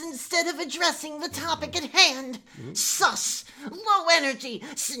attacks instead of addressing the topic at hand? Sus! Low energy,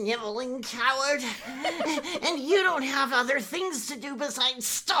 sniveling coward! And you don't have other things to do besides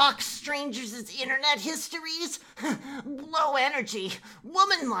stalk strangers' internet histories? Low energy,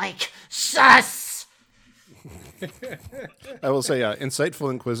 woman-like, sus! I will say, Insightful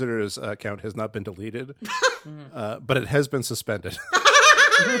Inquisitor's account has not been deleted, but it has been suspended.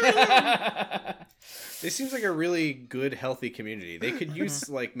 This seems like a really good, healthy community. They could use,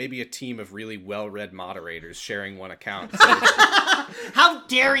 like, maybe a team of really well-read moderators sharing one account. How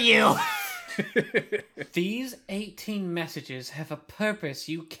dare you! These 18 messages have a purpose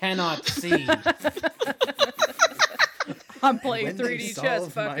you cannot see. I'm playing When they 3D chess,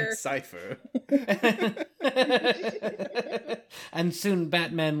 solve my fucker. cipher. And soon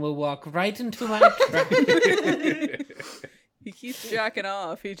Batman will walk right into my trap. He keeps jacking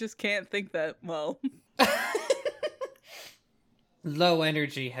off. He just can't think that well. Low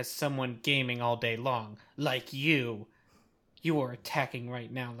energy has someone gaming all day long, like you. You are attacking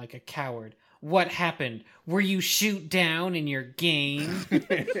right now like a coward. What happened? Were you shoot down in your game?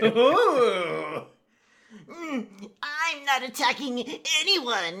 I'm not attacking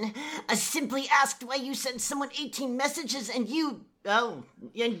anyone. I simply asked why you sent someone 18 messages and you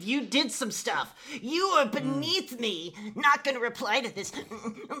did some stuff. You are beneath me. Not gonna reply to this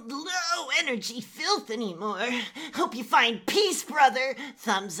low energy filth anymore. Hope you find peace, brother.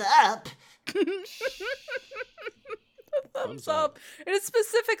 Thumbs up. Thumbs up. And it's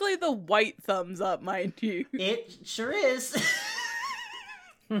specifically the white thumbs up, mind you. It sure is.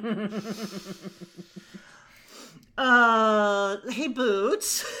 Hey,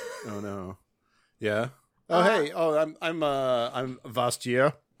 Boots. Oh no. Yeah. Oh hey. Oh, I'm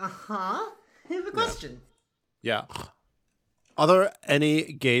Vastier. I have a question. Yeah. Are there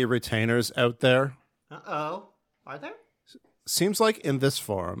any gay retainers out there? Uh-oh. Are there? Seems like in this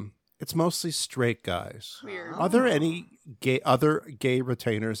forum, it's mostly straight guys. Weird. Are there any other gay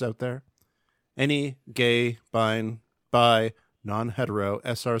retainers out there? Any gay, bi, non-hetero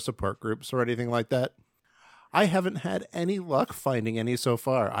SR support groups or anything like that? I haven't had any luck finding any so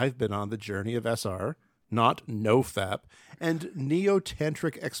far. I've been on the journey of SR, not nofap, and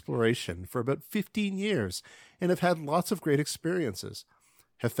neo-tantric exploration for about 15 years, and have had lots of great experiences.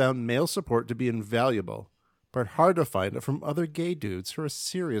 Have found male support to be invaluable, but hard to find it from other gay dudes who are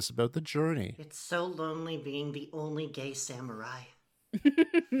serious about the journey. It's so lonely being the only gay samurai.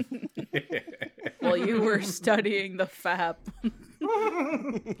 While you were studying the FAP.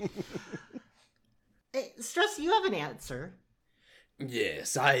 Hey, Stress, you have an answer.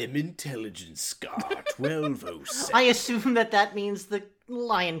 Yes, I am Intelligence Scar 1207. I assume that means the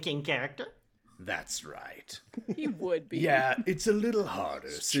Lion King character. That's right. He would be. Yeah, it's a little harder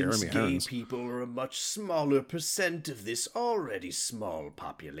since Jeremy gay Irons. people are a much smaller percent of this already small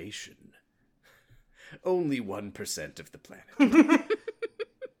population. Only 1% of the planet.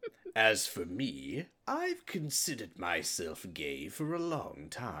 As for me, I've considered myself gay for a long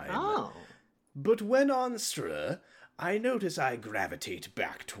time. Oh. But when on Soooo, I notice I gravitate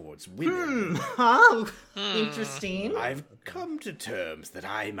back towards women. Oh, interesting. I've come to terms that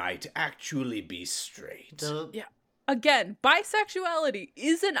I might actually be straight. Yeah. Again, bisexuality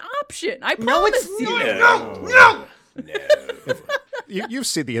is an option. I promise No, it's you. not. No. You've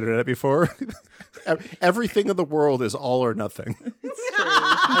seen the internet before. Everything in the world is all or nothing.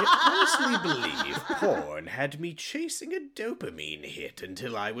 I honestly believe porn had me chasing a dopamine hit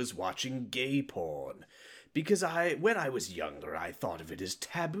until I was watching gay porn. Because when I was younger, I thought of it as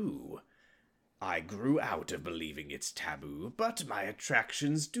taboo. I grew out of believing it's taboo, but my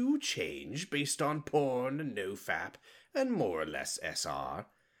attractions do change based on porn and nofap and more or less SR.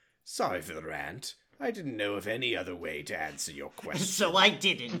 Sorry for the rant. I didn't know of any other way to answer your question. So I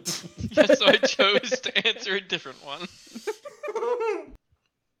didn't. So I chose to answer a different one.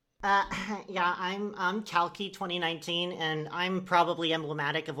 Yeah, I'm Kalki 2019, and I'm probably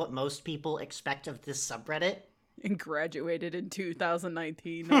emblematic of what most people expect of this subreddit. And graduated in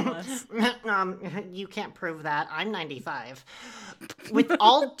 2019, no less. You can't prove that. I'm 95. With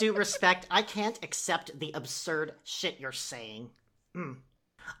all due respect, I can't accept the absurd shit you're saying.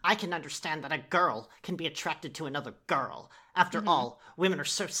 I can understand that a girl can be attracted to another girl. After all, women are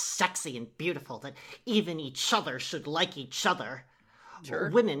so sexy and beautiful that even each other should like each other. Sure.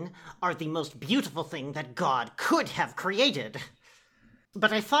 Women are the most beautiful thing that God could have created.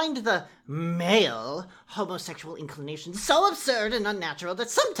 But I find the male homosexual inclination so absurd and unnatural that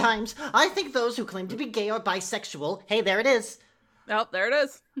sometimes I think those who claim to be gay or bisexual, hey, there it is, Oh, there it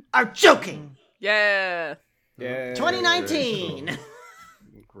is. are joking. Yeah. Yeah. 2019.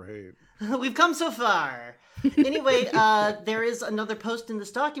 Great. We've come so far. Anyway, there is another post in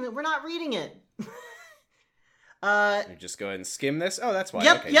this document. We're not reading it. You just go ahead and skim this? Oh, that's why.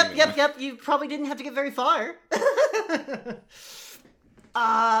 Yep, Okay, yep. You probably didn't have to get very far.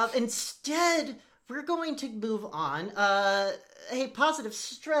 Instead, we're going to move on. Hey, positive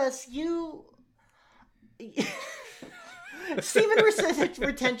stress, you... Semen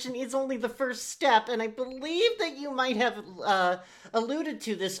retention is only the first step, and I believe that you might have alluded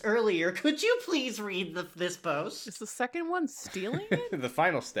to this earlier. Could you please read this post? Is the second one stealing it? The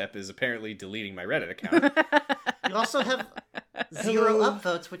final step is apparently deleting my Reddit account. You also have 0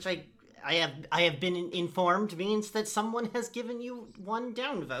 upvotes, which I have been informed means that someone has given you 1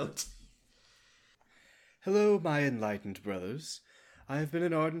 downvote. Hello, my enlightened brothers. I have been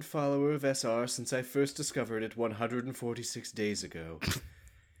an ardent follower of SR since I first discovered it 146 days ago.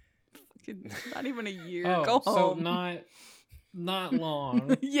 Not even a year. Oh, Go so home. not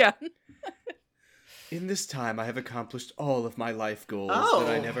long. Yeah. In this time, I have accomplished all of my life goals Oh.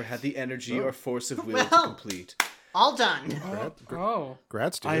 that I never had the energy or force of will to Well. complete. All done. Oh.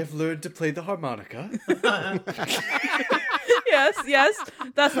 Grats, dude. I have learned to play the harmonica. Yes.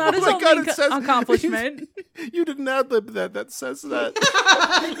 That's not his my only God, it says- accomplishment. You didn't ad-lib that. That says that.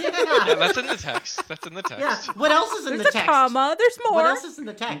 Yeah, that's in the text. That's in the text. Yeah. What else is in There's the a text? comma. There's more. What else is in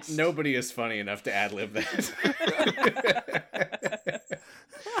the text? Nobody is funny enough to ad-lib that.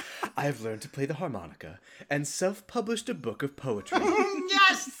 I have learned to play the harmonica and self-published a book of poetry.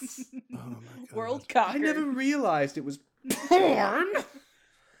 Yes. World I conquered. never realized it was porn.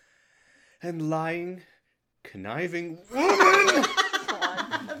 And lying, conniving woman.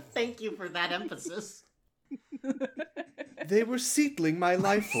 Thank you for that emphasis. They were settling my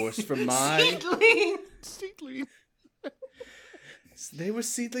life force from my... Seedling. They were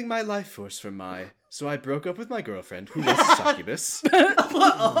settling my life force from my... So I broke up with my girlfriend, who was a succubus.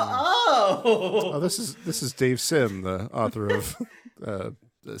 Oh. Oh, this is Dave Sim, the author of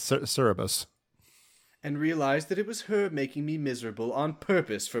Cerebus. And realized that it was her making me miserable on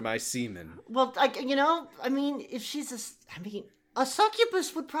purpose for my semen. Well, if she's a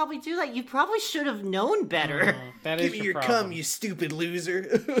succubus would probably do that. You probably should have known better. That Give is me the your problem. cum, you stupid loser.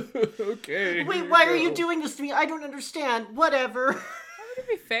 Okay. Wait, why are you doing this to me? I don't understand. Whatever. To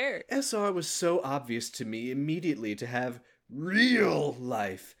be fair. SR was so obvious to me immediately to have real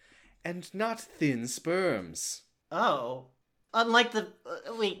life and not thin sperms. Oh. Unlike the...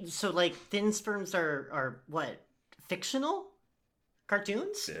 so, thin sperms are what? Fictional?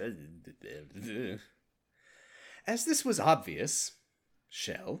 Cartoons? As this was obvious,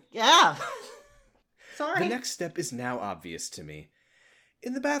 Shell, Yeah. Sorry. the next step is now obvious to me.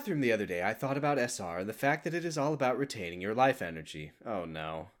 In the bathroom the other day, I thought about SR and the fact that it is all about retaining your life energy. Oh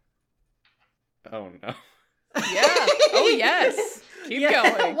no. Oh no. Yeah. Oh, yes. Keep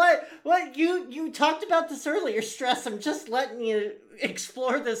going. What? You talked about this earlier, Stress. I'm just letting you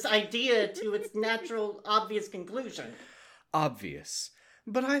explore this idea to its natural, obvious conclusion. Obvious.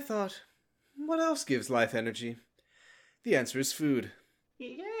 But I thought, what else gives life energy? The answer is food.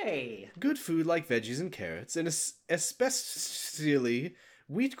 Yay. Good food like veggies and carrots, and especially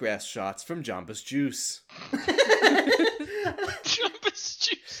wheatgrass shots from Jamba Juice. Jumpus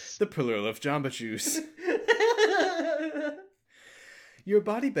juice. The plural of Jamba Juice. Your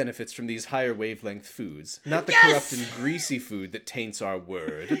body benefits from these higher wavelength foods, not the corrupt and greasy food that taints our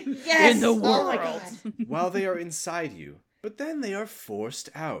word, Yes! In the Oh my world. God. while they are inside you. But then they are forced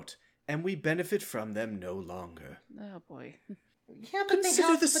out, and we benefit from them no longer. Oh, boy. Yeah, but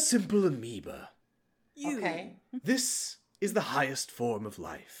Consider the simple amoeba. Okay. This is the highest form of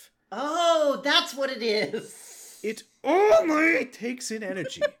life. Oh, that's what it is. It only takes in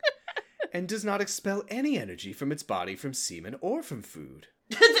energy and does not expel any energy from its body from semen or from food.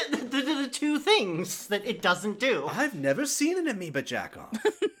 The two things that it doesn't do. I've never seen an amoeba jack off.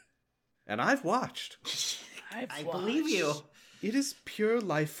 And I've watched. I believe you. It is pure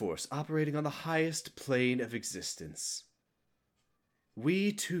life force operating on the highest plane of existence.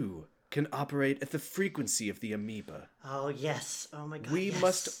 We, too, can operate at the frequency of the amoeba. Oh, yes. Oh, my God, We yes.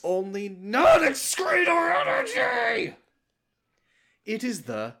 must only not excrete our energy! It is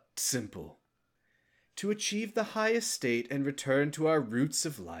the simple. To achieve the highest state and return to our roots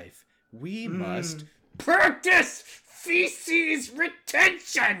of life, we must practice feces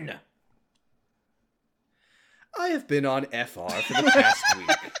retention! I have been on FR for the past week.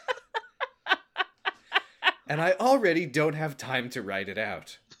 And I already don't have time to write it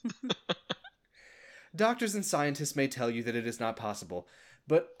out. Doctors and scientists may tell you that it is not possible,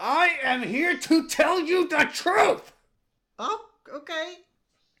 but I am here to tell you the truth! Oh, okay.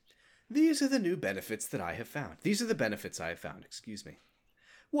 These are the new benefits that I have found. These are the benefits I have found, excuse me.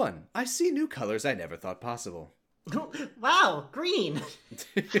 1. I see new colors I never thought possible. Wow, green.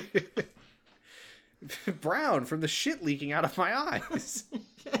 Brown from the shit leaking out of my eyes.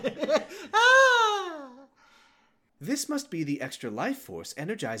 Ah! This must be the extra life force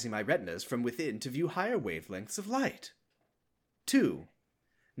energizing my retinas from within to view higher wavelengths of light. 2.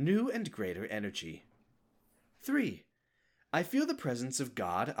 New and greater energy. 3. I feel the presence of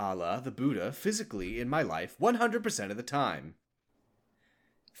God, Allah, the Buddha, physically in my life 100% of the time.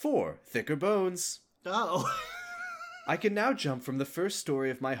 4. Thicker bones. Oh. I can now jump from the first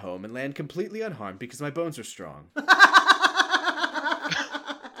story of my home and land completely unharmed because my bones are strong.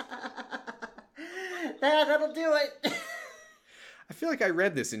 That'll do it. I feel like I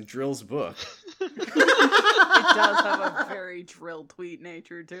read this in Drill's book. It does have a very drill tweet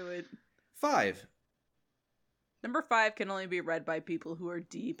nature to it. 5. Number 5 can only be read by people who are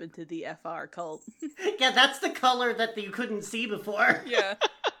deep into the FR cult. Yeah, that's the color that you couldn't see before. Yeah.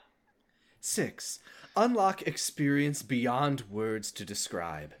 6. Unlock experience beyond words to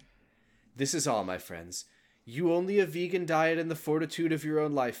describe. This is all, my friends. You only a vegan diet and the fortitude of your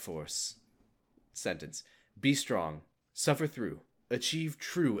own life force. Sentence. Be strong. Suffer through. Achieve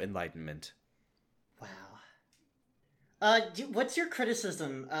true enlightenment. Wow. What's your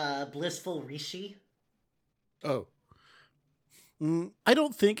criticism, Blissful Rishi? Oh. I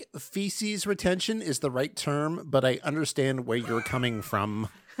don't think feces retention is the right term, but I understand where you're coming from.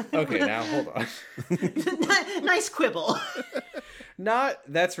 Okay, now hold on. Nice quibble.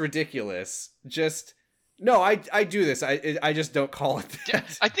 That's ridiculous. Just, no, I do this. I just don't call it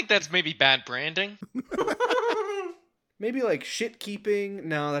that. I think that's maybe bad branding. Maybe like shit keeping.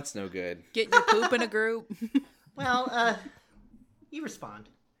 No, that's no good. Getting your poop in a group. Well, you respond.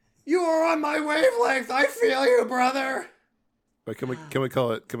 You are on my wavelength. I feel you, brother. But can we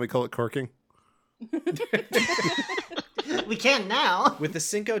call it corking? We can now. With the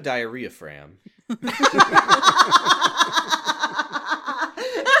Cinco diaphragm.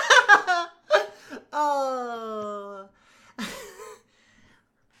 Oh.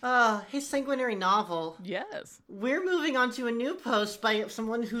 His sanguinary novel. Yes. We're moving on to a new post by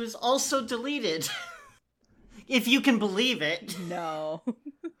someone who's also deleted. If you can believe it. No.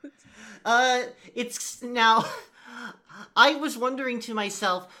 It's now... I was wondering to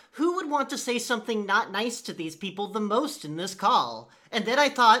myself, who would want to say something not nice to these people the most in this call? And then I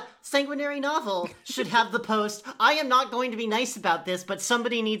thought, Sanguinary Novel should have the post, I am not going to be nice about this, but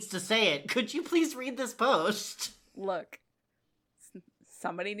somebody needs to say it. Could you please read this post? Look.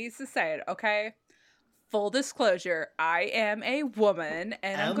 Somebody needs to say it, okay? Full disclosure, I am a woman,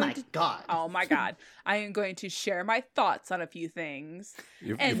 and I'm going to... God. Oh my god. I am going to share my thoughts on a few things.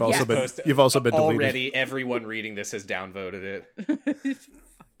 You've also been deleted. Already, everyone reading this has downvoted it.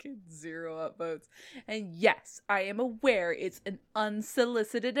 Fucking 0 upvotes. And yes, I am aware it's an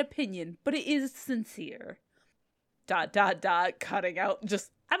unsolicited opinion, but it is sincere. ... Cutting out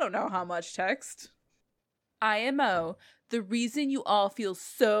just, I don't know how much text. IMO, the reason you all feel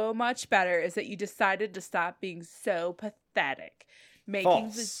so much better is that you decided to stop being so pathetic.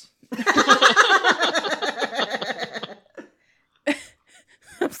 False.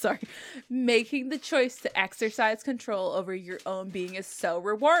 I'm sorry. Making the choice to exercise control over your own being is so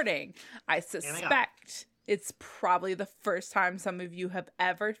rewarding. I suspect it's probably the first time some of you have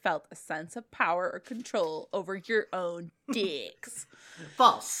ever felt a sense of power or control over your own dicks.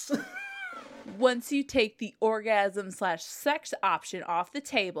 False. Once you take the orgasm/sex option off the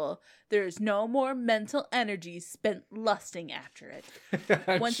table, there's no more mental energy spent lusting after it.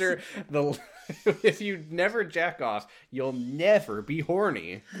 I'm Once sure if you never jack off, you'll never be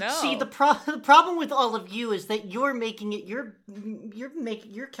horny. No. See, the problem with all of you is that you're making it. You're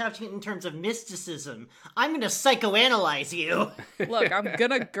couching it in terms of mysticism. I'm gonna psychoanalyze you. Look, I'm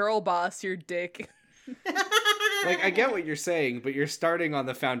gonna girl boss your dick. Like, I get what you're saying, but you're starting on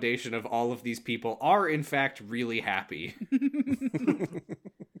the foundation of all of these people are, in fact, really happy.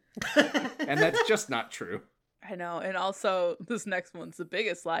 And that's just not true. I know, and also, this next one's the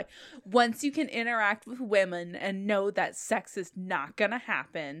biggest lie. Once you can interact with women and know that sex is not gonna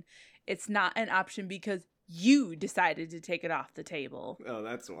happen, it's not an option because you decided to take it off the table. Oh,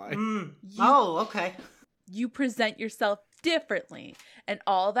 that's why. Oh, okay. You present yourself differently, and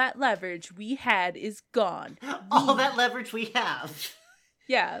all that leverage we had is gone. All that leverage we have.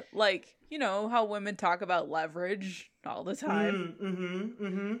 Yeah, like, you know how women talk about leverage all the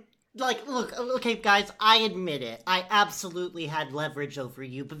time. Like, look, okay, guys, I admit it. I absolutely had leverage over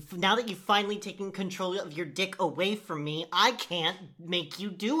you, but now that you've finally taken control of your dick away from me, I can't make you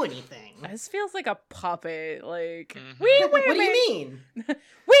do anything. This feels like a puppet, like, Mm-hmm. What do you mean?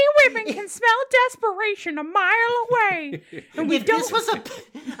 we women can smell desperation a mile away, and we If don't. this was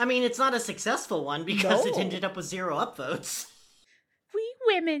I mean, it's not a successful one because it No. ended up with 0 upvotes. We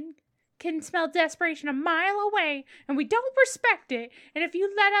women can smell desperation a mile away, and we don't respect it. And if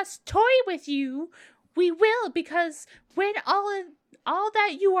you let us toy with you, we will, because when all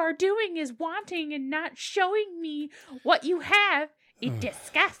that you are doing is wanting and not showing me what you have, it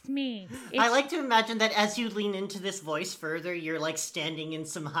disgusts me. I like to imagine that as you lean into this voice further, you're like standing in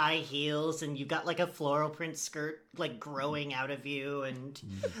some high heels and you got like a floral print skirt like growing out of you, and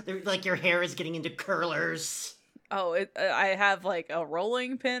like your hair is getting into curlers. Oh, I have like a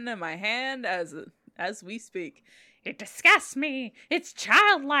rolling pin in my hand as we speak. It disgusts me. It's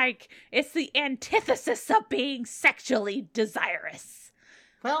childlike. It's the antithesis of being sexually desirous.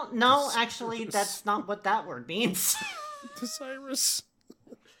 Well, no, actually, that's not what that word means. Desirous.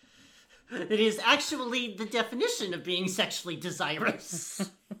 It is actually the definition of being sexually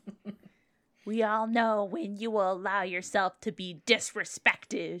desirous. We all know when you will allow yourself to be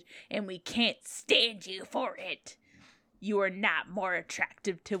disrespected, and we can't stand you for it. You are not more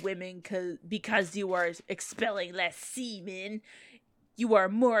attractive to women because you are expelling less semen. You are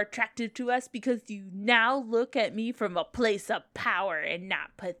more attractive to us because you now look at me from a place of power and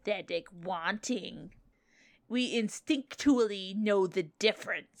not pathetic wanting. We instinctually know the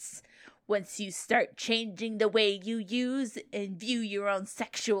difference. Once you start changing the way you use and view your own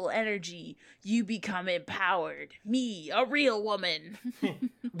sexual energy, you become empowered. Me, a real woman.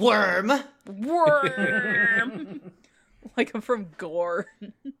 Worm. Worm. Like I'm from Gore.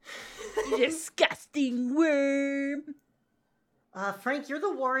 Disgusting worm. Frank, you're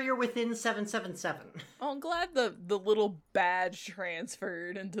the warrior within 777. Oh, I'm glad the little badge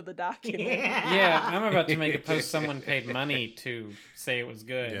transferred into the document. Yeah, I'm about to make a post someone paid money to say it was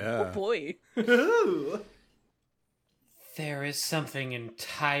good. Oh Yeah. boy. Ooh. There is something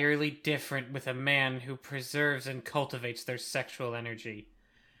entirely different with a man who preserves and cultivates their sexual energy.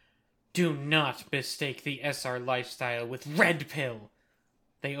 Do not mistake the SR lifestyle with Red Pill.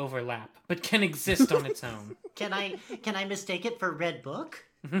 They overlap, but can exist on its own. Can I mistake it for Red Book?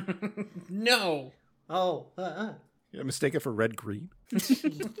 No! Oh, Yeah, mistake it for red green.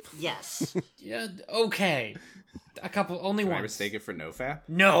 yes. Yeah, okay. A couple, only Can I once. mistake it for NoFap?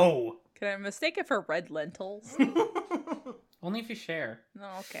 No! Can I mistake it for red lentils? Only if you share. No,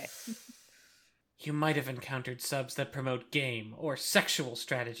 okay. You might have encountered subs that promote game or sexual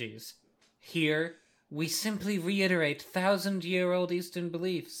strategies. Here, we simply reiterate 1,000-year-old Eastern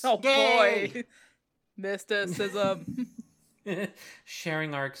beliefs. Oh Yay! boy. Mysticism.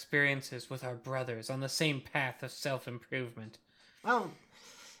 Sharing our experiences with our brothers on the same path of self-improvement. Well,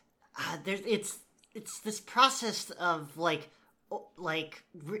 it's this process of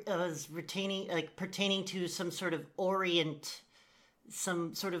pertaining to some sort of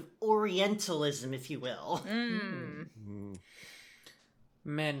Orientalism, if you will.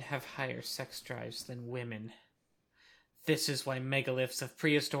 Men have higher sex drives than women. This is why megaliths of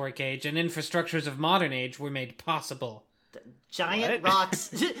prehistoric age and infrastructures of modern age were made possible. Giant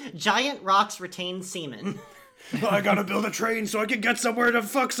rocks retain semen. I gotta build a train so I can get somewhere to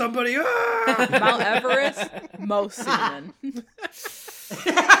fuck somebody. Ah! Mount Everest, most semen.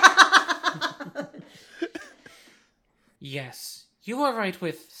 Yes, you are right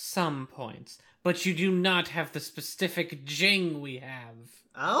with some points, but you do not have the specific jing we have.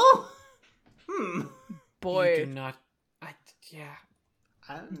 Oh? You do Boy. not...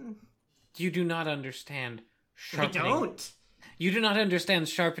 You do not understand I sharpening. don't. You do not understand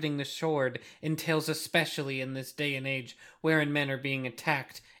sharpening the sword entails, especially in this day and age wherein men are being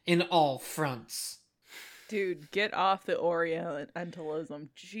attacked in all fronts. Dude, get off the Orientalism.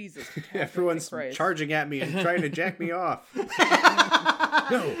 Jesus. Everyone's Christ. charging at me and trying to jack me off.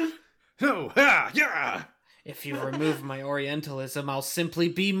 No, yeah. If you remove my Orientalism, I'll simply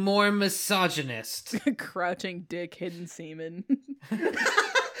be more misogynist. Crouching dick, hidden semen.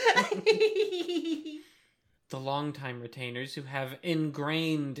 The longtime retainers who have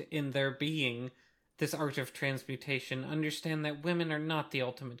ingrained in their being this art of transmutation understand that women are not the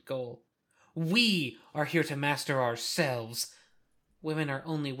ultimate goal. We are here to master ourselves. Women are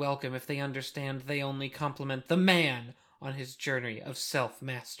only welcome if they understand they only complement the man on his journey of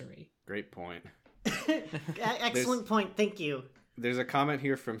self-mastery. Great point. Excellent point. Thank you. There's a comment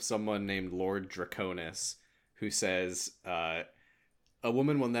here from someone named Lord Draconis who says, a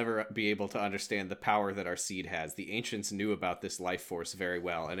woman will never be able to understand the power that our seed has. The ancients knew about this life force very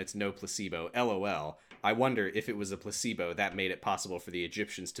well, and it's no placebo. LOL. I wonder if it was a placebo that made it possible for the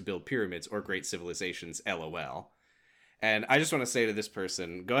Egyptians to build pyramids or great civilizations. LOL. And I just want to say to this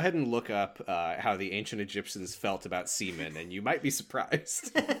person, go ahead and look up how the ancient Egyptians felt about semen, and you might be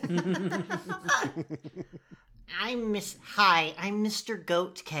surprised. Hi, I'm Mr.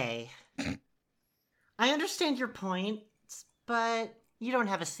 Goat K. I understand your points, but you don't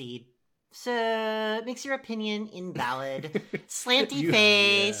have a seed. So it makes your opinion invalid. Slanty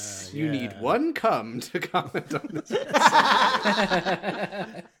face. You need one cum to comment on this.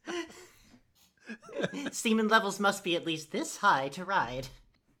 Semen levels must be at least this high to ride.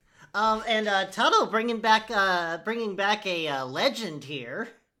 And Tuttle bringing back a legend here.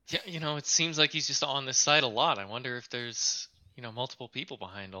 Yeah, it seems like he's just on this side a lot. I wonder if there's, multiple people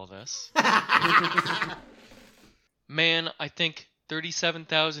behind all this. Man, I think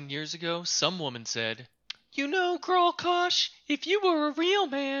 37,000 years ago, some woman said, Grolkosh, if you were a real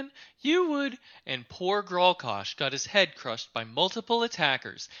man, you would... And poor Grolkosh got his head crushed by multiple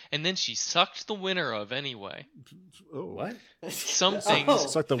attackers, and then she sucked the winner of anyway. Oh, what? Some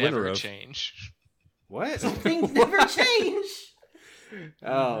things Sucked the winner never of. change. What? Things never change.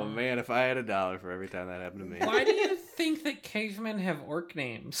 Oh, man, if I had $1 for every time that happened to me. Why do you think that cavemen have orc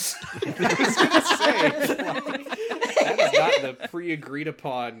names? I was going to say, that is not the pre-agreed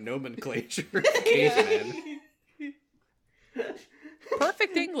upon nomenclature of cavemen.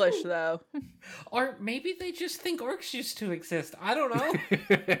 Perfect English, though. Or maybe they just think orcs used to exist. I don't know.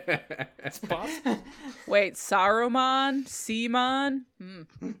 It's possible. Wait, Saruman? Seaman?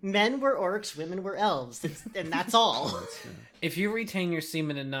 Men were orcs, women were elves, and that's all. If you retain your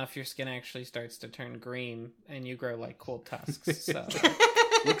semen enough, your skin actually starts to turn green, and you grow like cool tusks. So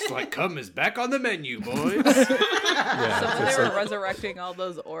Looks like cum is back on the menu, boys. So when they were resurrecting all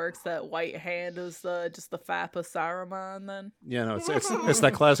those orcs, that white hand was just the fap of Saruman then? Yeah, no, it's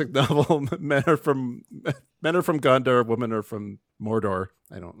that classic novel. Men are from Gondor, women are from Mordor.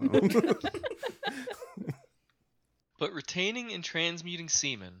 I don't know. But retaining and transmuting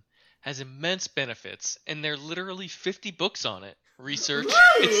semen has immense benefits, and there are literally 50 books on it, research,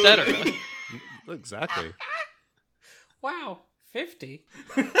 etc. Exactly. wow, 50.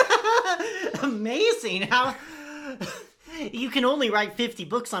 Amazing how you can only write 50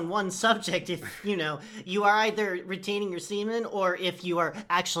 books on one subject if you are either retaining your semen or if you are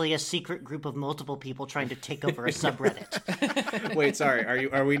actually a secret group of multiple people trying to take over a subreddit. Wait,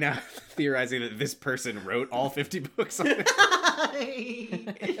 sorry. Are we now theorizing that this person wrote all 50 books on it?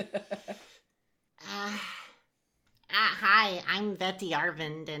 Hi, I'm Betty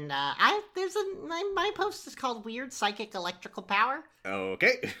Arvind, and my post is called Weird Psychic Electrical Power.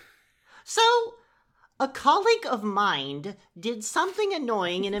 Okay. So, a colleague of mine did something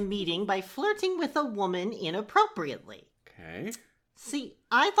annoying in a meeting by flirting with a woman inappropriately. Okay. See,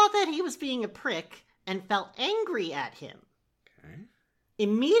 I thought that he was being a prick and felt angry at him. Okay.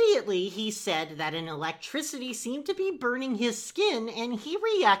 Immediately, he said that an electricity seemed to be burning his skin, and he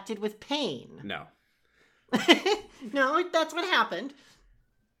reacted with pain. No. No, that's what happened.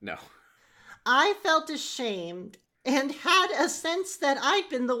 No. I felt ashamed and had a sense that I'd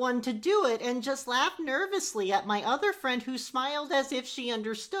been the one to do it and just laughed nervously at my other friend who smiled as if she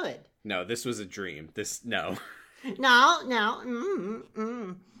understood. No, this was a dream. No. Now,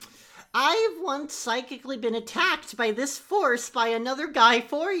 I've once psychically been attacked by this force by another guy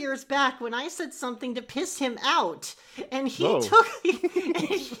 4 years back when I said something to piss him out. And he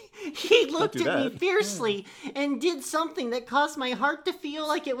looked at me fiercely and did something that caused my heart to feel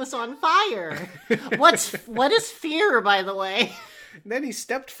like it was on fire. What is fear, by the way? Then he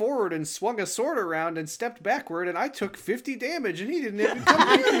stepped forward and swung a sword around and stepped backward, and I took 50 damage, and he didn't even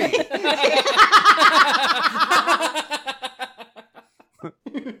come near me.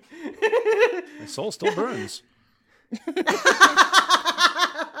 My soul still burns.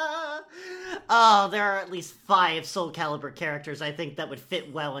 Oh, there are at least 5 Soul Calibur characters I think that would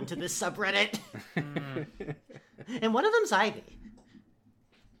fit well into this subreddit. And one of them's Ivy.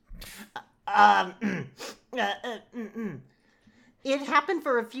 It happened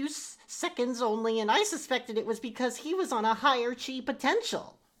for a few seconds only, and I suspected it was because he was on a higher chi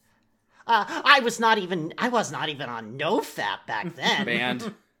potential. I was not even on NoFap back then.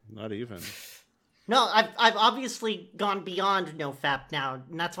 Banned. Not even. No, I've obviously gone beyond NoFap now,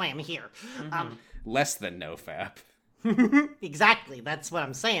 and that's why I'm here. Less than NoFap. Exactly, that's what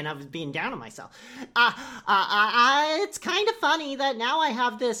I'm saying. I was being down on myself. It's kind of funny that now I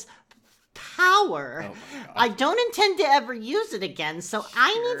have this power. Oh my God. I don't intend to ever use it again, so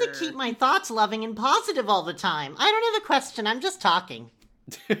I need to keep my thoughts loving and positive all the time. I don't have a question, I'm just talking.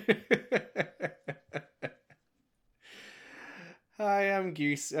 Hi, I'm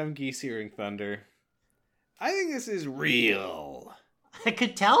Geese Hearing Thunder. I think this is real, I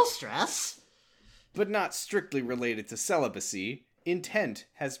could tell, Stress. but not strictly related to celibacy. Intent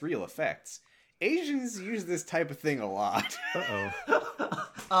has real effects. Asians use this type of thing a lot. Uh-oh.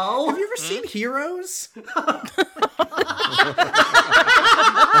 Oh? Have you ever seen Heroes?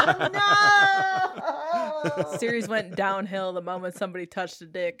 No! Series went downhill the moment somebody touched a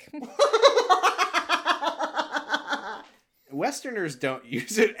dick. Westerners don't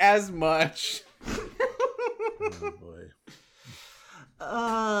use it as much.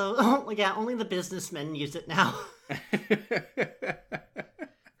 Oh, boy. Yeah, only the businessmen use it now. I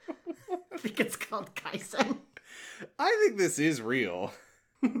think it's called Kaisen. I think this is real.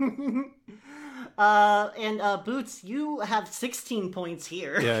 Boots, you have 16 points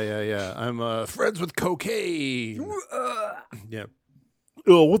here. Yeah. I'm friends with cocaine. Yeah.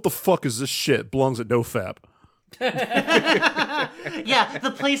 Oh, what the fuck is this shit? Belongs at NoFap. Yeah,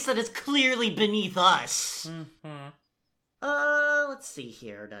 the place that is clearly beneath us. Let's see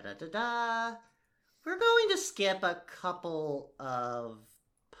here. We're going to skip a couple of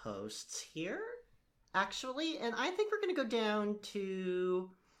posts here, actually, and I think we're going to go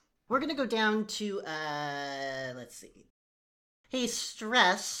down to... let's see. Hey,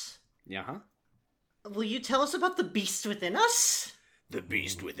 Stress, Yeah. will you tell us about the beast within us? The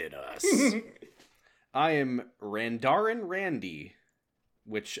beast within us. I am Randarin Randy,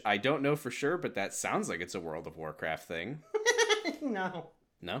 which I don't know for sure, but that sounds like it's a World of Warcraft thing. No.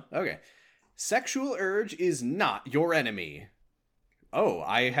 No? Okay. Sexual urge is not your enemy. Oh,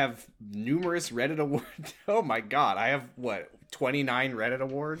 I have numerous Reddit awards. Oh my god, I have, 29 Reddit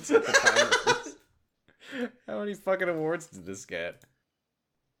awards at the time of this? How many fucking awards did this get?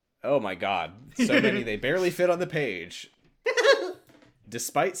 Oh my god, so many they barely fit on the page.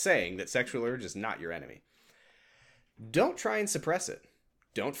 Despite saying that sexual urge is not your enemy. Don't try and suppress it.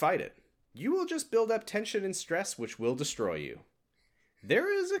 Don't fight it. You will just build up tension and stress, which will destroy you. There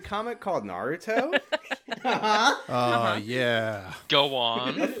is a comic called Naruto. Yeah. Go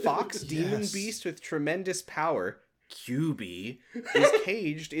on. A fox demon Yes. beast with tremendous power, QB, is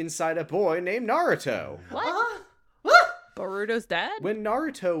caged inside a boy named Naruto. What? Boruto's dad? When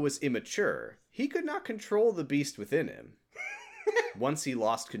Naruto was immature, he could not control the beast within him. Once he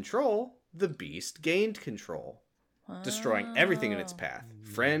lost control, the beast gained control, destroying everything in its path,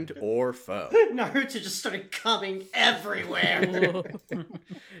 friend or foe, Naruto just started coming everywhere.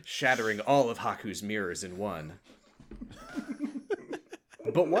 shattering all of Haku's mirrors in one.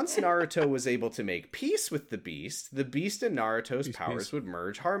 But once Naruto was able to make peace with the beast and Naruto's powers would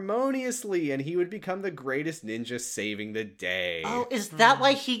merge harmoniously, and he would become the greatest ninja, saving the day. Oh, is that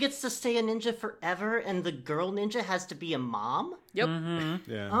why he gets to stay a ninja forever and the girl ninja has to be a mom? Yep.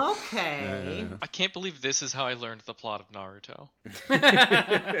 Yeah. Okay. I can't believe this is how I learned the plot of Naruto.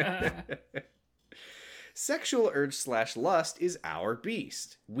 Sexual urge / lust is our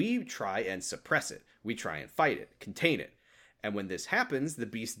beast. We try and suppress it. We try and fight it, contain it. And when this happens, the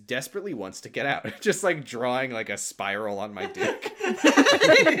beast desperately wants to get out. Just like drawing like a spiral on my dick.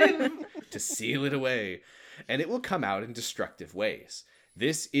 To seal it away. And it will come out in destructive ways.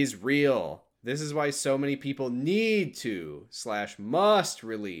 This is real. This is why so many people need to / must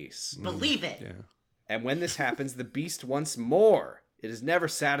release. Believe it. Yeah. And when this happens, the beast wants more. It is never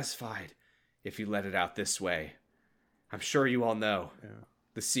satisfied if you let it out this way. I'm sure you all know. Yeah.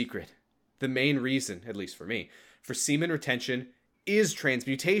 The secret, the main reason, at least for me, for semen retention is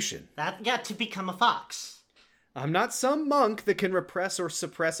transmutation. To become a fox. I'm not some monk that can repress or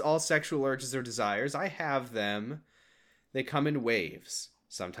suppress all sexual urges or desires. I have them. They come in waves,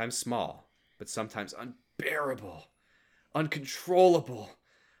 sometimes small, but sometimes unbearable, uncontrollable.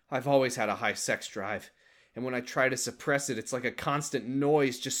 I've always had a high sex drive, and when I try to suppress it, it's like a constant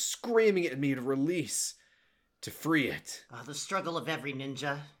noise just screaming at me to release, to free it. The struggle of every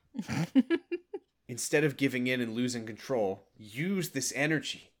ninja. Instead of giving in and losing control, use this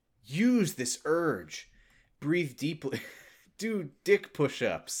energy. Use this urge. Breathe deeply. Do dick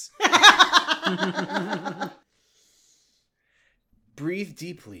push-ups. Breathe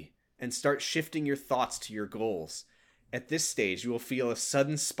deeply and start shifting your thoughts to your goals. At this stage, you will feel a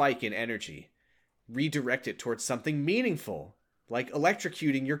sudden spike in energy. Redirect it towards something meaningful, like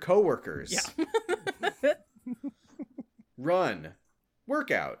electrocuting your coworkers. Yeah. Run.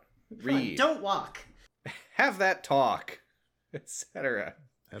 Workout. Read. Don't walk. Have that talk. Etc.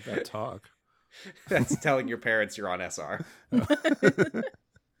 Have that talk. That's telling your parents you're on SR.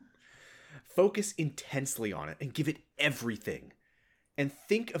 Focus intensely on it and give it everything. And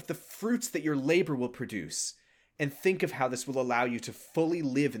think of the fruits that your labor will produce. And think of how this will allow you to fully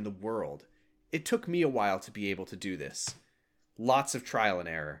live in the world. It took me a while to be able to do this. Lots of trial and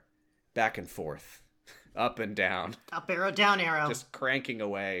error. Back and forth. Up and down. Up arrow, down arrow. Just cranking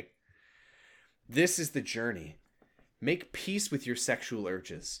away. This is the journey. Make peace with your sexual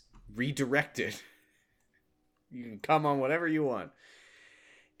urges. Redirect it. You can come on whatever you want.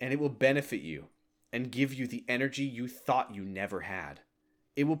 And it will benefit you and give you the energy you thought you never had.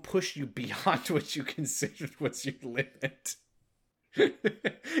 It will push you beyond what you considered was your limit.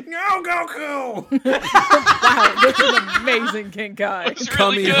 No, Goku! Wow, that's an amazing Kinkai. It's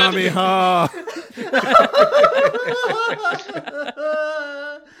really good. Kamehameha!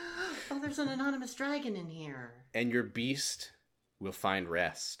 Oh, there's an anonymous dragon in here. And your beast will find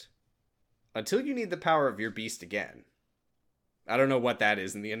rest. Until you need the power of your beast again. I don't know what that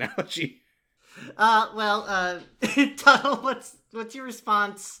is in the analogy. Tuttle, what's your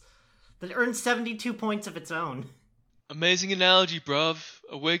response that earns 72 points of its own? Amazing analogy, bruv.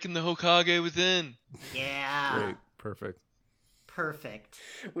 Awaken the Hokage within. Yeah. Great. Perfect. Perfect.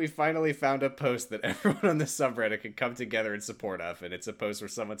 We finally found a post that everyone on the subreddit can come together and support of, and it's a post where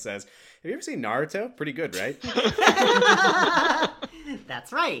someone says, have you ever seen Naruto? Pretty good, right?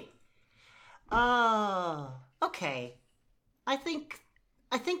 That's right. Oh, okay. I think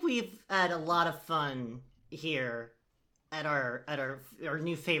we've had a lot of fun here at our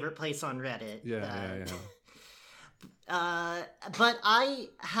new favorite place on Reddit. Yeah. But I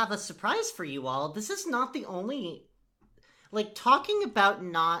have a surprise for you all. This is not the only... Like, talking about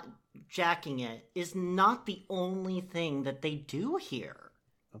not jacking it is not the only thing that they do here.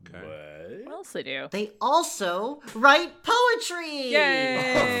 Okay. What else they do? They also write poetry!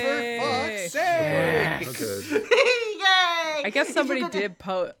 Yay! Oh, for fuck's sake! Okay. Yay! I guess If somebody you're gonna-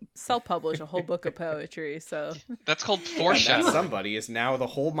 did self-publish a whole book of poetry, so... That's called And foreshadowing. that somebody is now the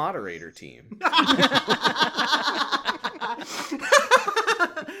whole moderator team.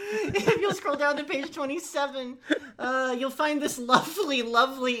 If you'll scroll down to page 27, you'll find this lovely,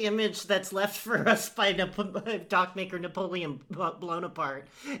 lovely image that's left for us by doc maker Napoleon blown apart.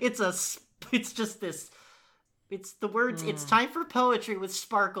 It's just this. It's the words. It's time for poetry with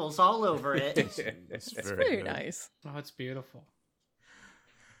sparkles all over it. It's Very nice. Oh, it's beautiful.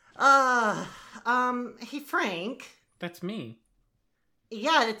 Hey Frank. That's me.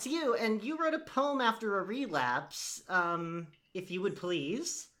 Yeah, it's you, and you wrote a poem after a relapse. If you would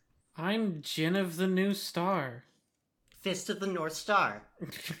please. I'm Jin of the New Star. Fist of the North Star.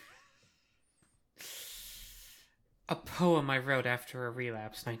 A poem I wrote after a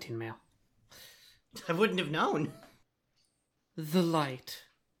relapse, 19 male. I wouldn't have known. The light.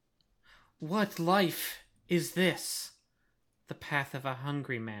 What life is this? The path of a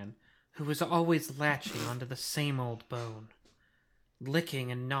hungry man who is always latching onto the same old bone.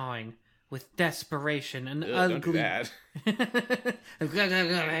 Licking and gnawing with desperation and Ugh, ugly... Don't do that.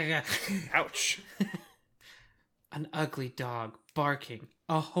 Ouch. An ugly dog barking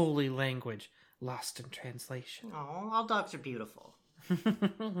a holy language lost in translation. Oh, all dogs are beautiful.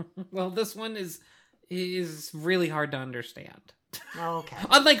 Well, this one is really hard to understand. Okay.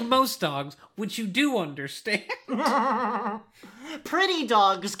 Unlike most dogs, which you do understand. Pretty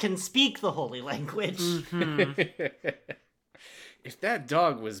dogs can speak the holy language. If that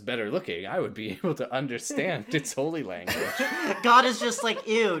dog was better looking, I would be able to understand its holy language. God is just like,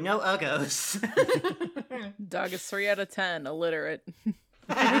 ew, no uggos. Dog is 3 out of 10, illiterate.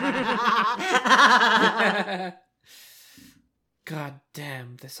 God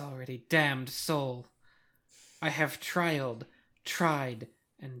damn this already damned soul. I have tried,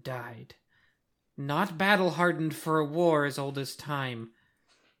 and died. Not battle-hardened for a war as old as time,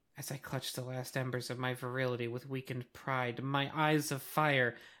 As I clutch the last embers of my virility with weakened pride, my eyes of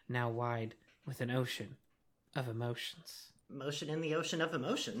fire now wide with an ocean of emotions. Motion in the ocean of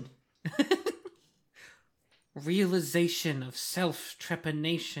emotion. Realization of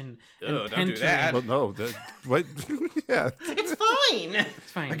self-trepanation and Ugh, don't do that. Well, no. What? Yeah. It's fine!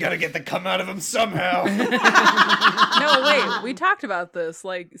 It's fine. I gotta get the cum out of him somehow. No, wait, we talked about this.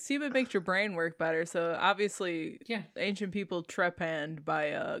 Like, semen makes your brain work better, so obviously Yeah. ancient people trepanned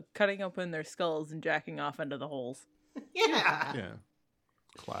by cutting open their skulls and jacking off into the holes. Yeah! Yeah.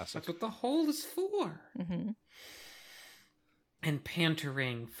 Classic. That's what the hole is for. Mm-hmm. And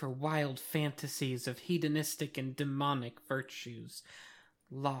pantering for wild fantasies of hedonistic and demonic virtues.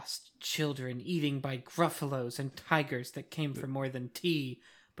 Lost children eating by gruffalos and tigers that came for more than tea,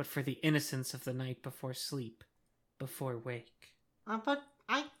 but for the innocence of the night before sleep, before wake. But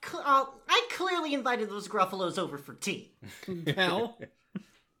I clearly invited those gruffalos over for tea. Well,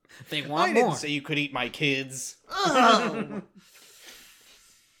 they I want didn't more. say you could eat my kids. Oh.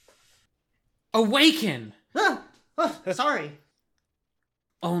 Awaken! Sorry.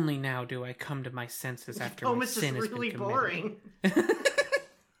 Only now do I come to my senses after my Pomus is sin has been really committed. boring.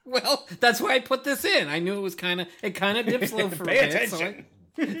 Well, that's why I put this in. I knew it kind of dips low for Pay a bit. attention.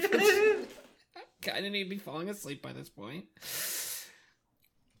 So kind of need to be falling asleep by this point.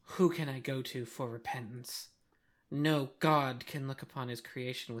 Who can I go to for repentance? No God can look upon his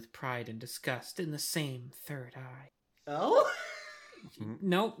creation with pride and disgust in the same third eye. Oh?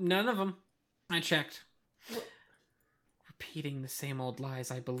 Nope, none of them. I checked. Repeating the same old lies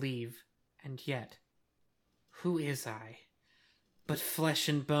I believe, and yet, who is I? But flesh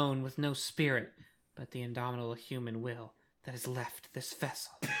and bone with no spirit, but the indomitable human will that has left this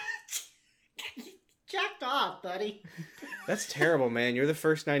vessel. Jacked off, buddy. That's terrible, man. You're the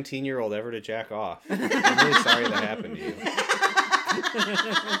first 19-year-old ever to jack off. I'm really sorry that happened to you.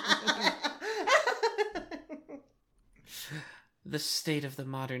 The state of the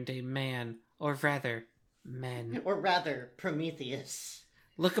modern day man, or rather, men, Or rather, Prometheus.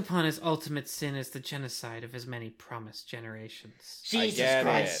 look upon his ultimate sin as the genocide of his many promised generations. Jesus I get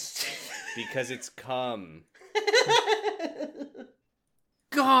Christ. it. Because it's cum.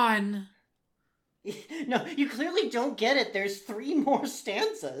 Gone! No, you clearly don't get it. There's 3 more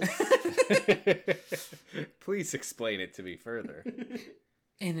stanzas. Please explain it to me further.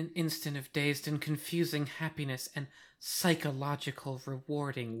 In an instant of dazed and confusing happiness and psychological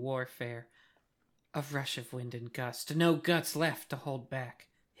rewarding warfare, a rush of wind and gust, no guts left to hold back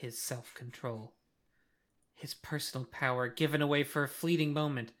his self-control. His personal power given away for a fleeting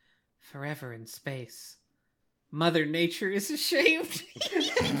moment, forever in space. Mother Nature is ashamed.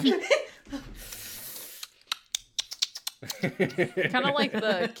 Kind of like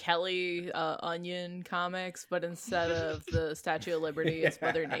the Kelly Onion comics, but instead of the Statue of Liberty, it's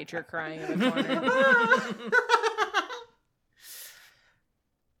Mother Nature crying in the corner.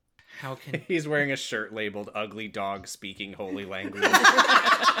 How can He's wearing a shirt labeled "Ugly Dog Speaking Holy Language."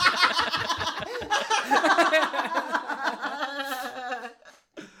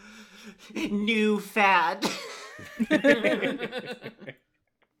 New fad.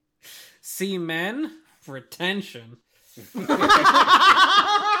 semen retention?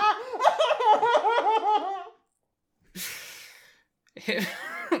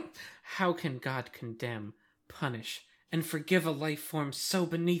 How can God condemn, punish, and forgive a life form so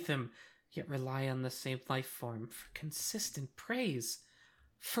beneath him, yet rely on the same life form for consistent praise?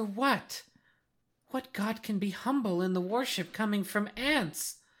 For what? What God can be humble in the worship coming from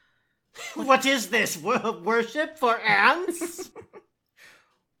ants? What is this? Worship for ants?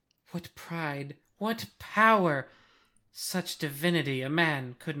 What pride, what power! Such divinity, a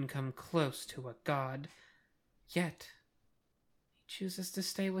man couldn't come close to a god. Yet, he chooses to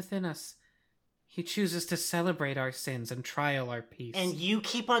stay within us. He chooses to celebrate our sins and trial our peace. And you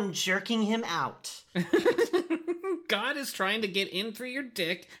keep on jerking him out. God is trying to get in through your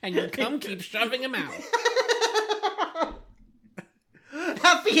dick, and you keep shoving him out.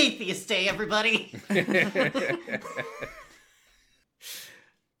 Happy Atheist Day, everybody.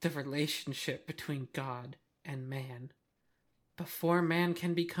 The relationship between God and man. Before man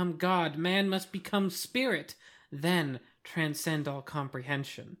can become God, man must become spirit, then transcend all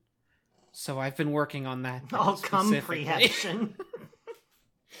comprehension. So I've been working on that. All specifically. comprehension.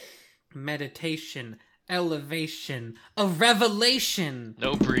 Meditation, elevation, a revelation.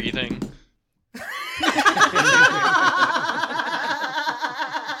 No breathing.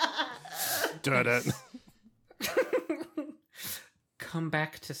 Da-da. Come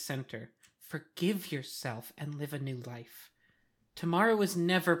back to center. Forgive yourself and live a new life. Tomorrow is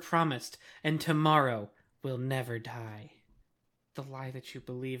never promised, and tomorrow will never die. The lie that you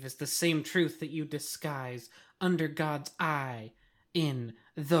believe is the same truth that you disguise under God's eye in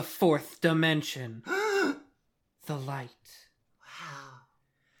the fourth dimension. The light. Wow.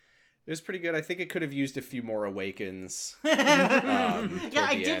 It was pretty good. I think it could have used a few more awakens. Yeah,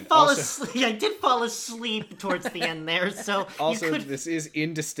 I did fall asleep. I did fall asleep towards the end there. So also, this is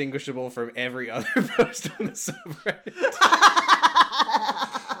indistinguishable from every other post on the subreddit.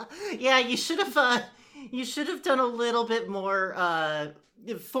 Yeah, you should have done a little bit more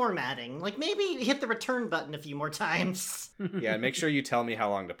formatting. Like maybe hit the return button a few more times. Yeah, and make sure you tell me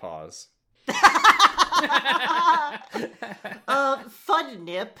how long to pause.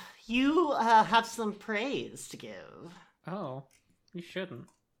 Fudnip, you have some praise to give. Oh, you shouldn't.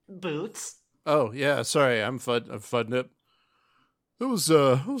 Boots. Oh, yeah, sorry, I'm Fudnip. It was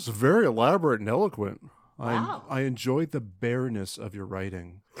very elaborate and eloquent. Wow. I enjoyed the bareness of your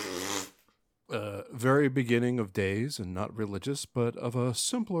writing. Very beginning of days, and not religious, but of a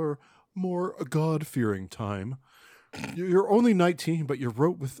simpler, more God-fearing time. You're only 19, but you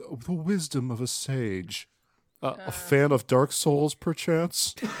wrote with the wisdom of a sage. A fan of Dark Souls,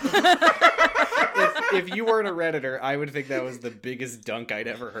 perchance? If you weren't a Redditor, I would think that was the biggest dunk I'd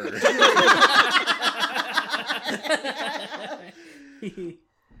ever heard.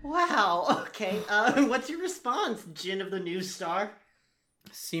 Wow, okay. What's your response, Jin of the New Star?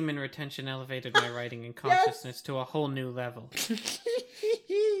 SemenRetention elevated my writing and consciousness to a whole new level.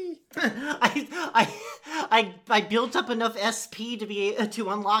 I built up enough SP to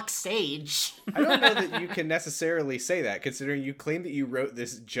unlock Sage. I don't know that you can necessarily say that, considering you claim that you wrote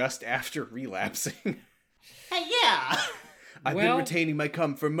this just after relapsing. Hey, yeah. I've been retaining my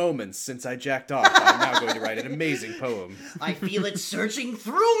cum for moments since I jacked off. I'm now going to write an amazing poem. I feel it surging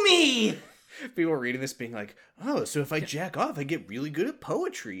through me. People are reading this being like, oh, so if I jack off, I get really good at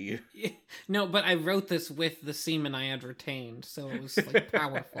poetry. No, but I wrote this with the semen I had retained, so it was like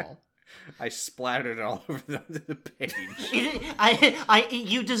powerful. I splattered it all over the page.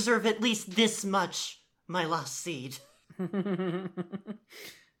 You deserve at least this much, my lost seed.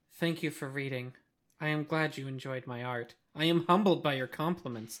 Thank you for reading. I am glad you enjoyed my art. I am humbled by your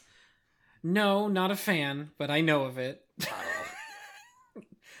compliments. No, not a fan, but I know of it.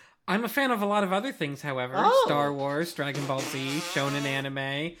 I'm a fan of a lot of other things, however. Oh. Star Wars, Dragon Ball Z, Shonen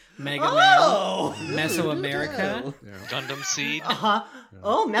Anime, Mega Oh! Man, Mesoamerica, Gundam Seed. Uh-huh.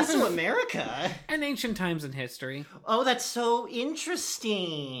 Oh, Mesoamerica. and Ancient Times in History. Oh, that's so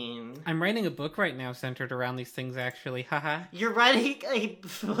interesting. I'm writing a book right now centered around these things, actually. Haha. You're writing a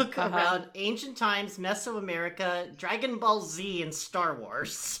book around ancient times, Mesoamerica, Dragon Ball Z, and Star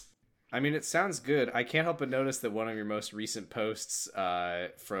Wars. I mean, it sounds good. I can't help but notice that one of your most recent posts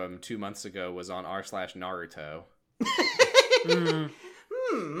from 2 months ago was on r/Naruto.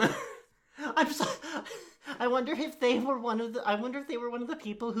 I wonder if they were one of the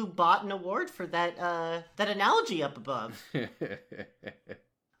people who bought an award for that analogy up above.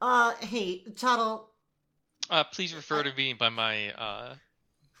 Hey, Tuttle. Please refer to me by my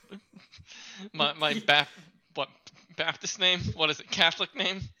my Baptist name? What is it? Catholic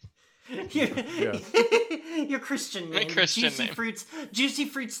name? Your Christian name. My Christian Juicy name. Juicy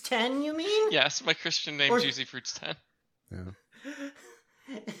Fruits 10, you mean? Yes, my Christian name, Juicy Fruits 10. Yeah.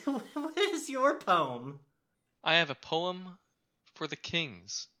 What is your poem? I have a poem for the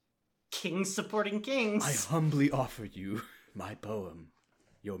kings. Kings supporting kings. I humbly offer you my poem,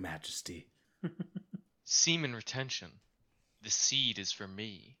 Your Majesty. Semen retention. The seed is for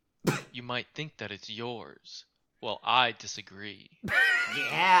me. You might think that it's yours. Well, I disagree.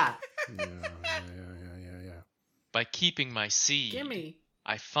 Yeah. Yeah. By keeping my seed, Gimme.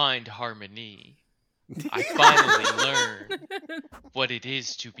 I find harmony. I finally learn what it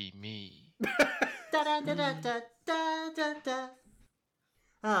is to be me. Da da da da da da da da.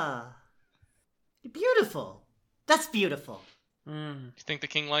 Ah. Beautiful. That's beautiful. You think the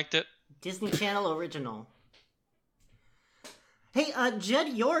king liked it? Disney Channel original. Hey, Jed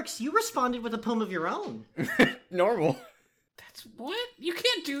Yorks, you responded with a poem of your own. Normal. That's what? You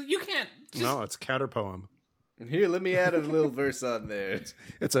can't just... No, it's counterpoem. Here, let me add a little verse on there.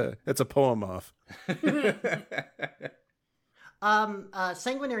 It's a poem off.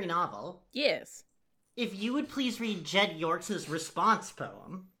 Sanguinary Novel. Yes. If you would please read Jed Yorks' response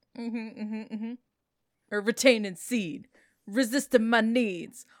poem. Or retaining seed, resisting my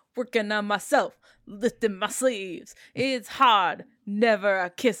needs, working on myself, lifting my sleeves. It's hard, never a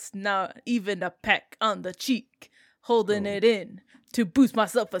kiss, not even a peck on the cheek. Holding it in to boost my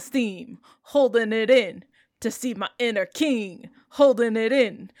self-esteem. Holding it in to see my inner king holding it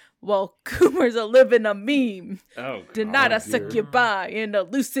in while Coomer's a living a meme. Oh, Denied I God. succubi in a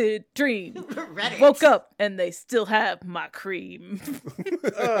lucid dream. Reddit. Woke up and they still have my cream.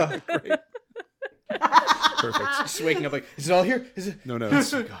 Ugh. Great. Perfect. Just waking up like, is it all here? Is it? No,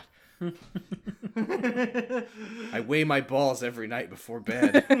 Oh, God. I weigh my balls every night before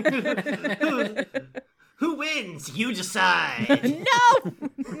bed. Who wins? You decide. No!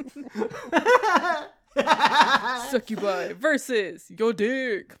 Succubi versus your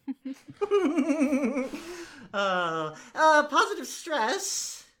dick. Positive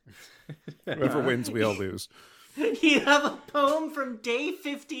stress. Whoever wins, we all lose. You have a poem from day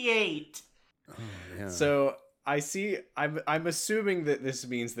 58. Yeah. So I see. I'm assuming that this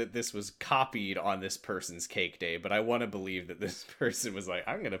means that this was copied on this person's cake day, but I want to believe that this person was like,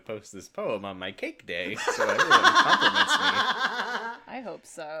 I'm gonna post this poem on my cake day, so everyone compliments me. I hope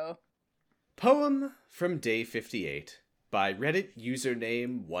so. Poem from day 58 by Reddit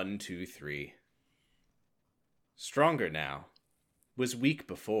username 123. Stronger now. Was weak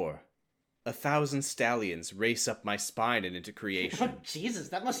before. 1,000 stallions race up my spine and into creation. Jesus,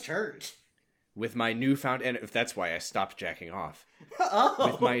 that must hurt. With my newfound that's why I stopped jacking off. Oh.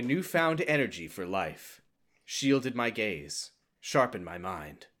 With my newfound energy for life. Shielded my gaze. Sharpened my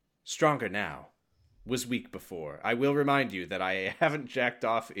mind. Stronger now. Was weak before. I will remind you that I haven't jacked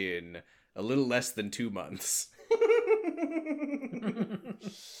off in a little less than 2 months.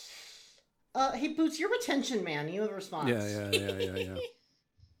 Hey, Boots, you're retention man. You have a response. Yeah.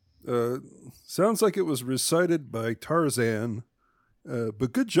 Sounds like it was recited by Tarzan,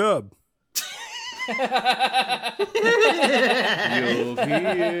 but good job. You'll be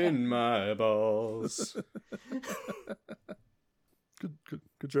in my balls. Good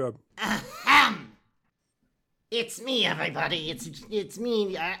job. Ahem. It's me, everybody. It's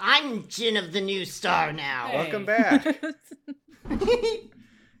me. I'm Jin of the New Star now. Welcome back.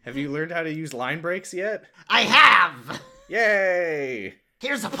 Have you learned how to use line breaks yet? I have. Yay!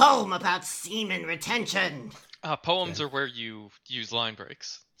 Here's a poem about semen retention. Poems are where you use line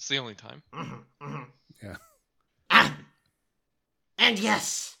breaks. It's the only time. Yeah. And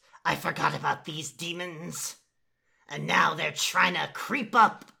yes, I forgot about these demons. And now they're trying to creep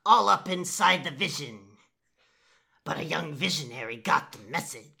all up inside the vision. But a young visionary got the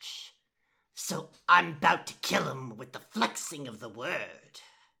message. So I'm about to kill him with the flexing of the word.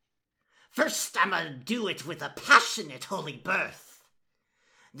 First, I'ma do it with a passionate holy birth.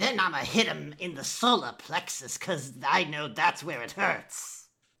 Then I'ma hit him in the solar plexus, 'cause I know that's where it hurts.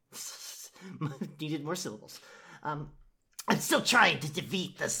 Needed more syllables. I'm still trying to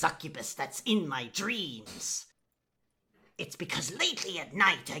defeat the succubus that's in my dreams. It's because lately at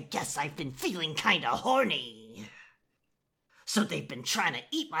night, I guess I've been feeling kinda horny. So they've been trying to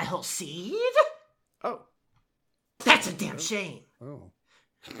eat my whole seed? Oh. That's a damn shame. Oh.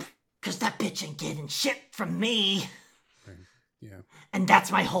 'Cause that bitch ain't getting shit from me. Yeah. And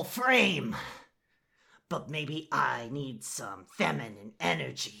that's my whole frame. But maybe I need some feminine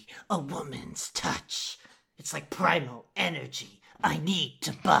energy, a woman's touch. It's like primal energy I need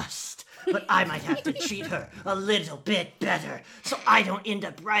to bust. But I might have to treat her a little bit better so I don't end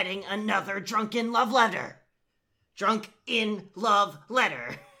up writing another drunken love letter. Drunk in love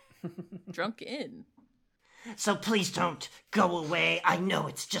letter. Drunk in. So please don't go away. I know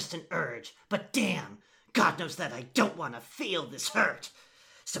it's just an urge, but damn, God knows that I don't want to feel this hurt.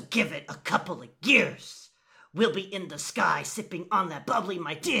 So give it a couple of years. We'll be in the sky sipping on that bubbly,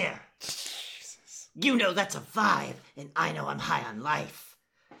 my dear. Jesus. You know that's a vibe, and I know I'm high on life.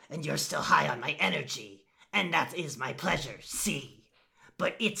 And you're still high on my energy, and that is my pleasure, see.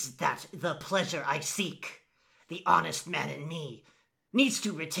 But it's that the pleasure I seek, the honest man in me, needs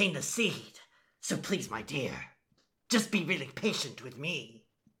to retain the seed. So please, my dear, just be really patient with me.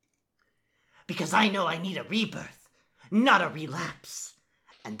 Because I know I need a rebirth, not a relapse.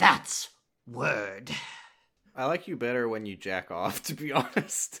 And that's word. I like you better when you jack off, to be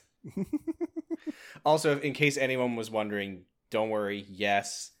honest. Also, in case anyone was wondering, don't worry,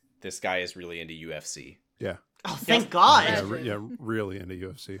 yes, this guy is really into UFC. Yeah. Oh, thank God. Yeah, really into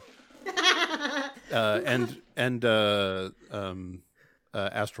UFC.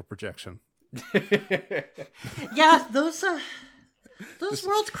 Astral projection. Yeah, those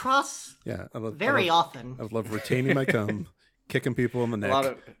worlds cross Yeah, very often. I love retaining my cum, kicking people in the neck.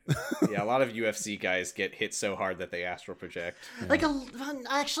 A lot of UFC guys get hit so hard that they astral project. Yeah. Like a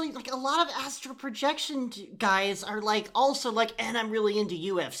lot of astral projection guys are also and I'm really into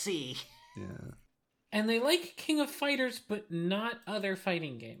UFC. Yeah. And they like King of Fighters, but not other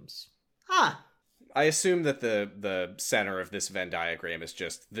fighting games. Huh. I assume that the center of this Venn diagram is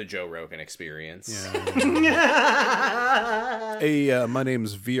just the Joe Rogan experience. Yeah. Hey, my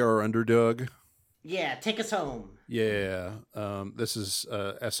name's VR Underdog. Yeah, take us home. Yeah. This is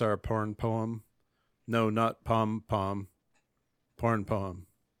SR porn poem. No, not pom. Porn poem.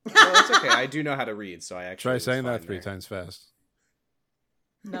 No, that's okay. I do know how to read, so I actually Try was saying fine that 3 there. times fast.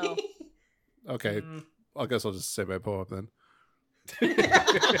 No. Okay. I guess I'll just say my poem then. You're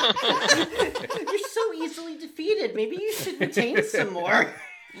so easily defeated. Maybe you should retain some more.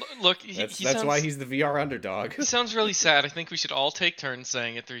 Look, That's sounds, why he's the VR underdog. he sounds really sad. I think we should all take turns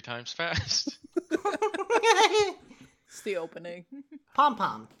saying it 3 times fast. It's the opening. Pom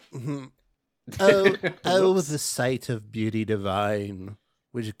pom. Oh, the sight of beauty divine,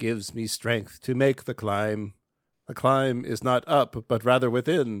 which gives me strength to make the climb. The climb is not up, but rather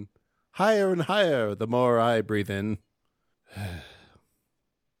within. Higher and higher, the more I breathe in.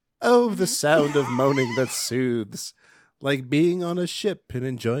 Oh, the sound of moaning that soothes, like being on a ship and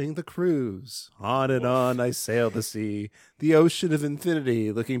enjoying the cruise. On and on I sail the sea, the ocean of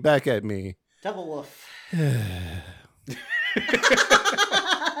infinity looking back at me. Double woof.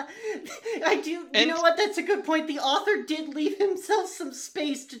 I do. You And- know what? That's a good point. The author did leave himself some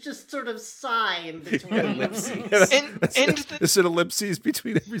space to just sort of sigh in between. And It's an ellipses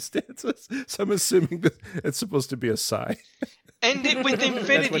between every stanza, so I'm assuming that it's supposed to be a sigh. End it with That's when he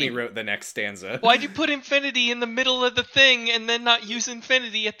infinity. wrote the next stanza. Why'd you put infinity in the middle of the thing and then not use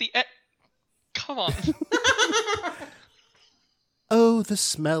infinity at the end? Come on. Oh, the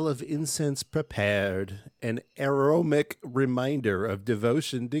smell of incense prepared, an aromatic reminder of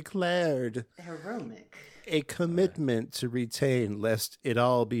devotion declared. Aromic. A commitment to retain, lest it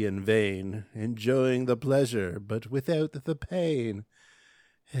all be in vain, enjoying the pleasure, but without the pain.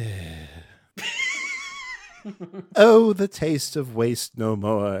 Oh, the taste of waste no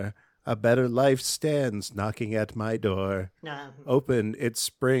more. A better life stands knocking at my door. No. Open it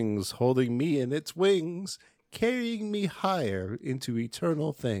springs, holding me in its wings, carrying me higher into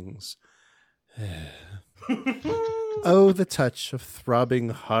eternal things. Oh, the touch of throbbing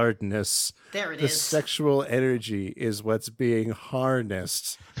hardness. There it The is. sexual energy is what's being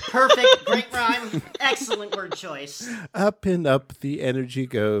harnessed. Perfect. Great rhyme. Excellent word choice. Up and up the energy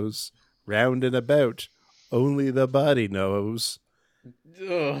goes, round and about, only the body knows.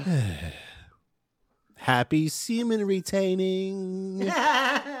 Ugh. Happy semen retaining.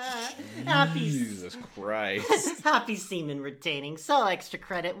 Happy, Jesus Christ. happy semen retaining. So extra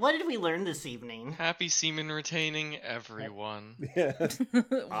credit. What did we learn this evening? Happy semen retaining everyone.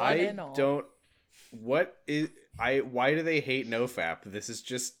 One I and all. don't. What is Why do they hate NoFap? This is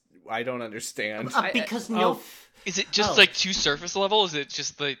just. I don't understand. Because no. Is it just Oh. like too surface level? Is it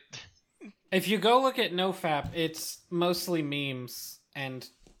just like If you go look at NoFap, it's mostly memes, and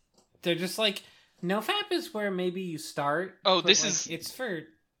they're just like, NoFap is where maybe you start. Oh, but, this like, is- it's for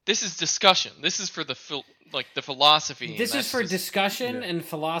this is discussion. This is for the the philosophy. and this is that's for just- discussion and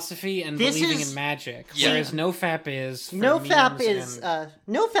philosophy and This believing is- in magic. Yeah. Whereas NoFap is for NoFap memes is and-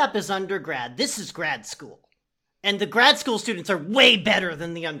 NoFap is undergrad. This is grad school. And the grad school students are way better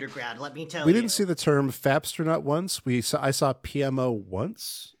than the undergrad, let me tell We you. didn't see the term Fapstronaut once. I saw PMO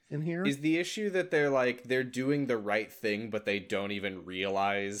once in here. Is the issue that they're doing the right thing, but they don't even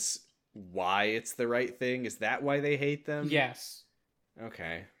realize why it's the right thing? Is that why they hate them? Yes.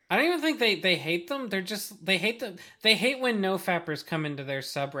 Okay. I don't even think they hate them. They're just they hate them. They hate when NoFappers come into their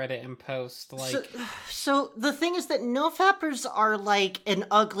subreddit and post like So the thing is that NoFappers are like an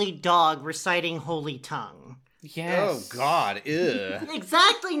ugly dog reciting holy tongue. yes. Oh God. Ew.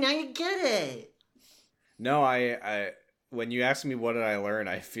 Exactly, now you get it. No, I when you ask me what did I learn,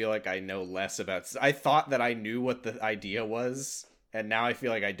 I feel like I know less about. I thought that I knew what the idea was, and now I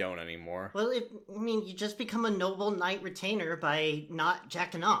feel like I don't anymore. Well, you just become a noble knight retainer by not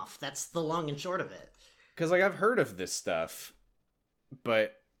jacking off. That's the long and short of it. Because I've heard of this stuff,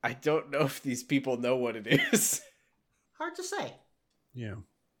 but I don't know if these people know what it is. Hard to say. Yeah.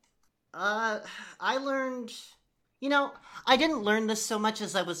 I learned... I didn't learn this so much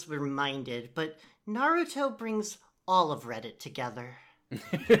as I was reminded, but Naruto brings all of Reddit together.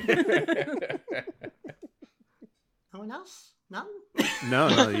 No one else? None?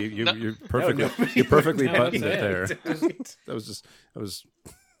 No, you're perfectly you perfectly No, buttoned that's it there. it. That was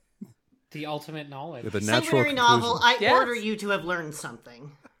The ultimate knowledge. with a natural Secondary novel, conclusion. I Yes. order you to have learned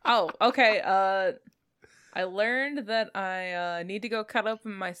something. Oh, okay. I learned that I need to go cut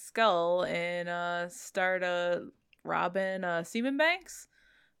open my skull and start robbing semen banks,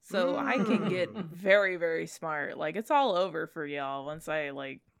 so I can get very, very smart. Like, it's all over for y'all once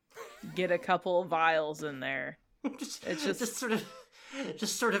I get a couple vials in there. It's just- just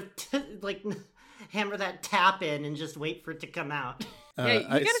sort of like hammer that tap in and just wait for it to come out. Yeah, you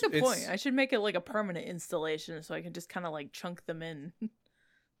got a good it's- point. I should make it like a permanent installation so I can just kind of like chunk them in,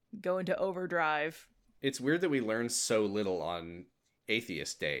 go into overdrive. It's weird that we learned so little on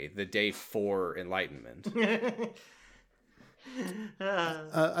Atheist Day, the day for Enlightenment.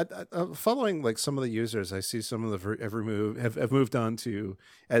 Following like some of the users, I see some of them have moved on to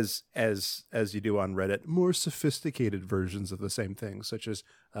as you do on Reddit, more sophisticated versions of the same thing, such as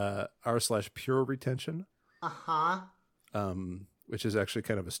r/pure retention, which is actually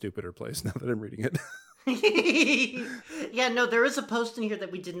kind of a stupider place now that I'm reading it. Yeah, no, there is a post in here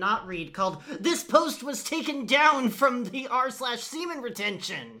that we did not read called "This post was taken down from the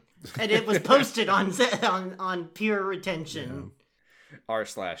r/SemenRetention," and it was posted on Pure Retention.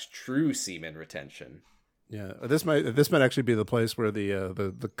 r/true semen retention. Yeah, this might actually be the place where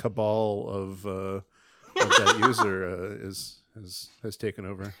the cabal of that user has taken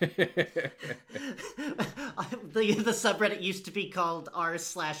over. The subreddit used to be called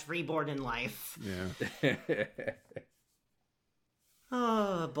r/reborn in life. Yeah.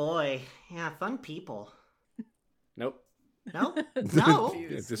 Oh boy, yeah, fun people. Nope. No, no.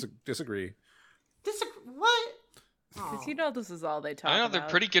 Yeah, disagree. What? Because you know this is all they talk I know about. they're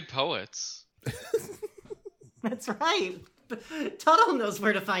pretty good poets. That's right. Tuttle knows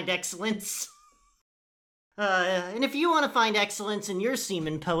where to find excellence. And if you want to find excellence in your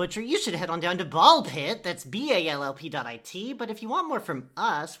semen poetry, you should head on down to Ballpit. That's BALLP.IT. But if you want more from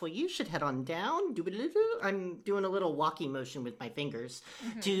us, well, you should head on down. I'm doing a little walking motion with my fingers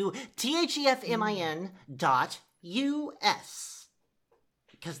to THEFMIN.US.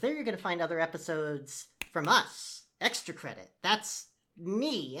 Because there you're going to find other episodes from us. Extra credit. That's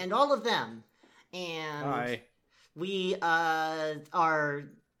me and all of them. And Hi. we are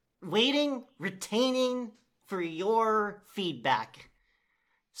waiting, retaining for your feedback.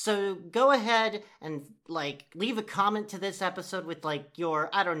 So go ahead and leave a comment to this episode with your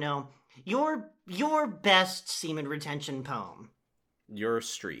best semen retention poem. Your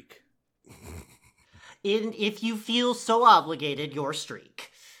streak. If you feel so obligated, your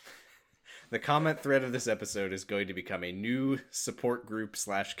streak. The comment thread of this episode is going to become a new support group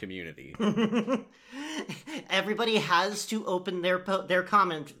 / community. Everybody has to open their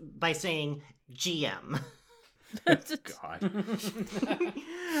comment by saying GM. God. Close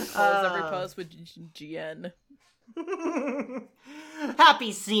every post with GN.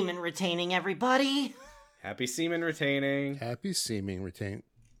 Happy semen retaining, everybody. Happy semen retaining. Happy seeming retaining.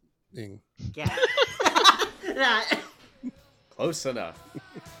 Yeah. That. Close enough.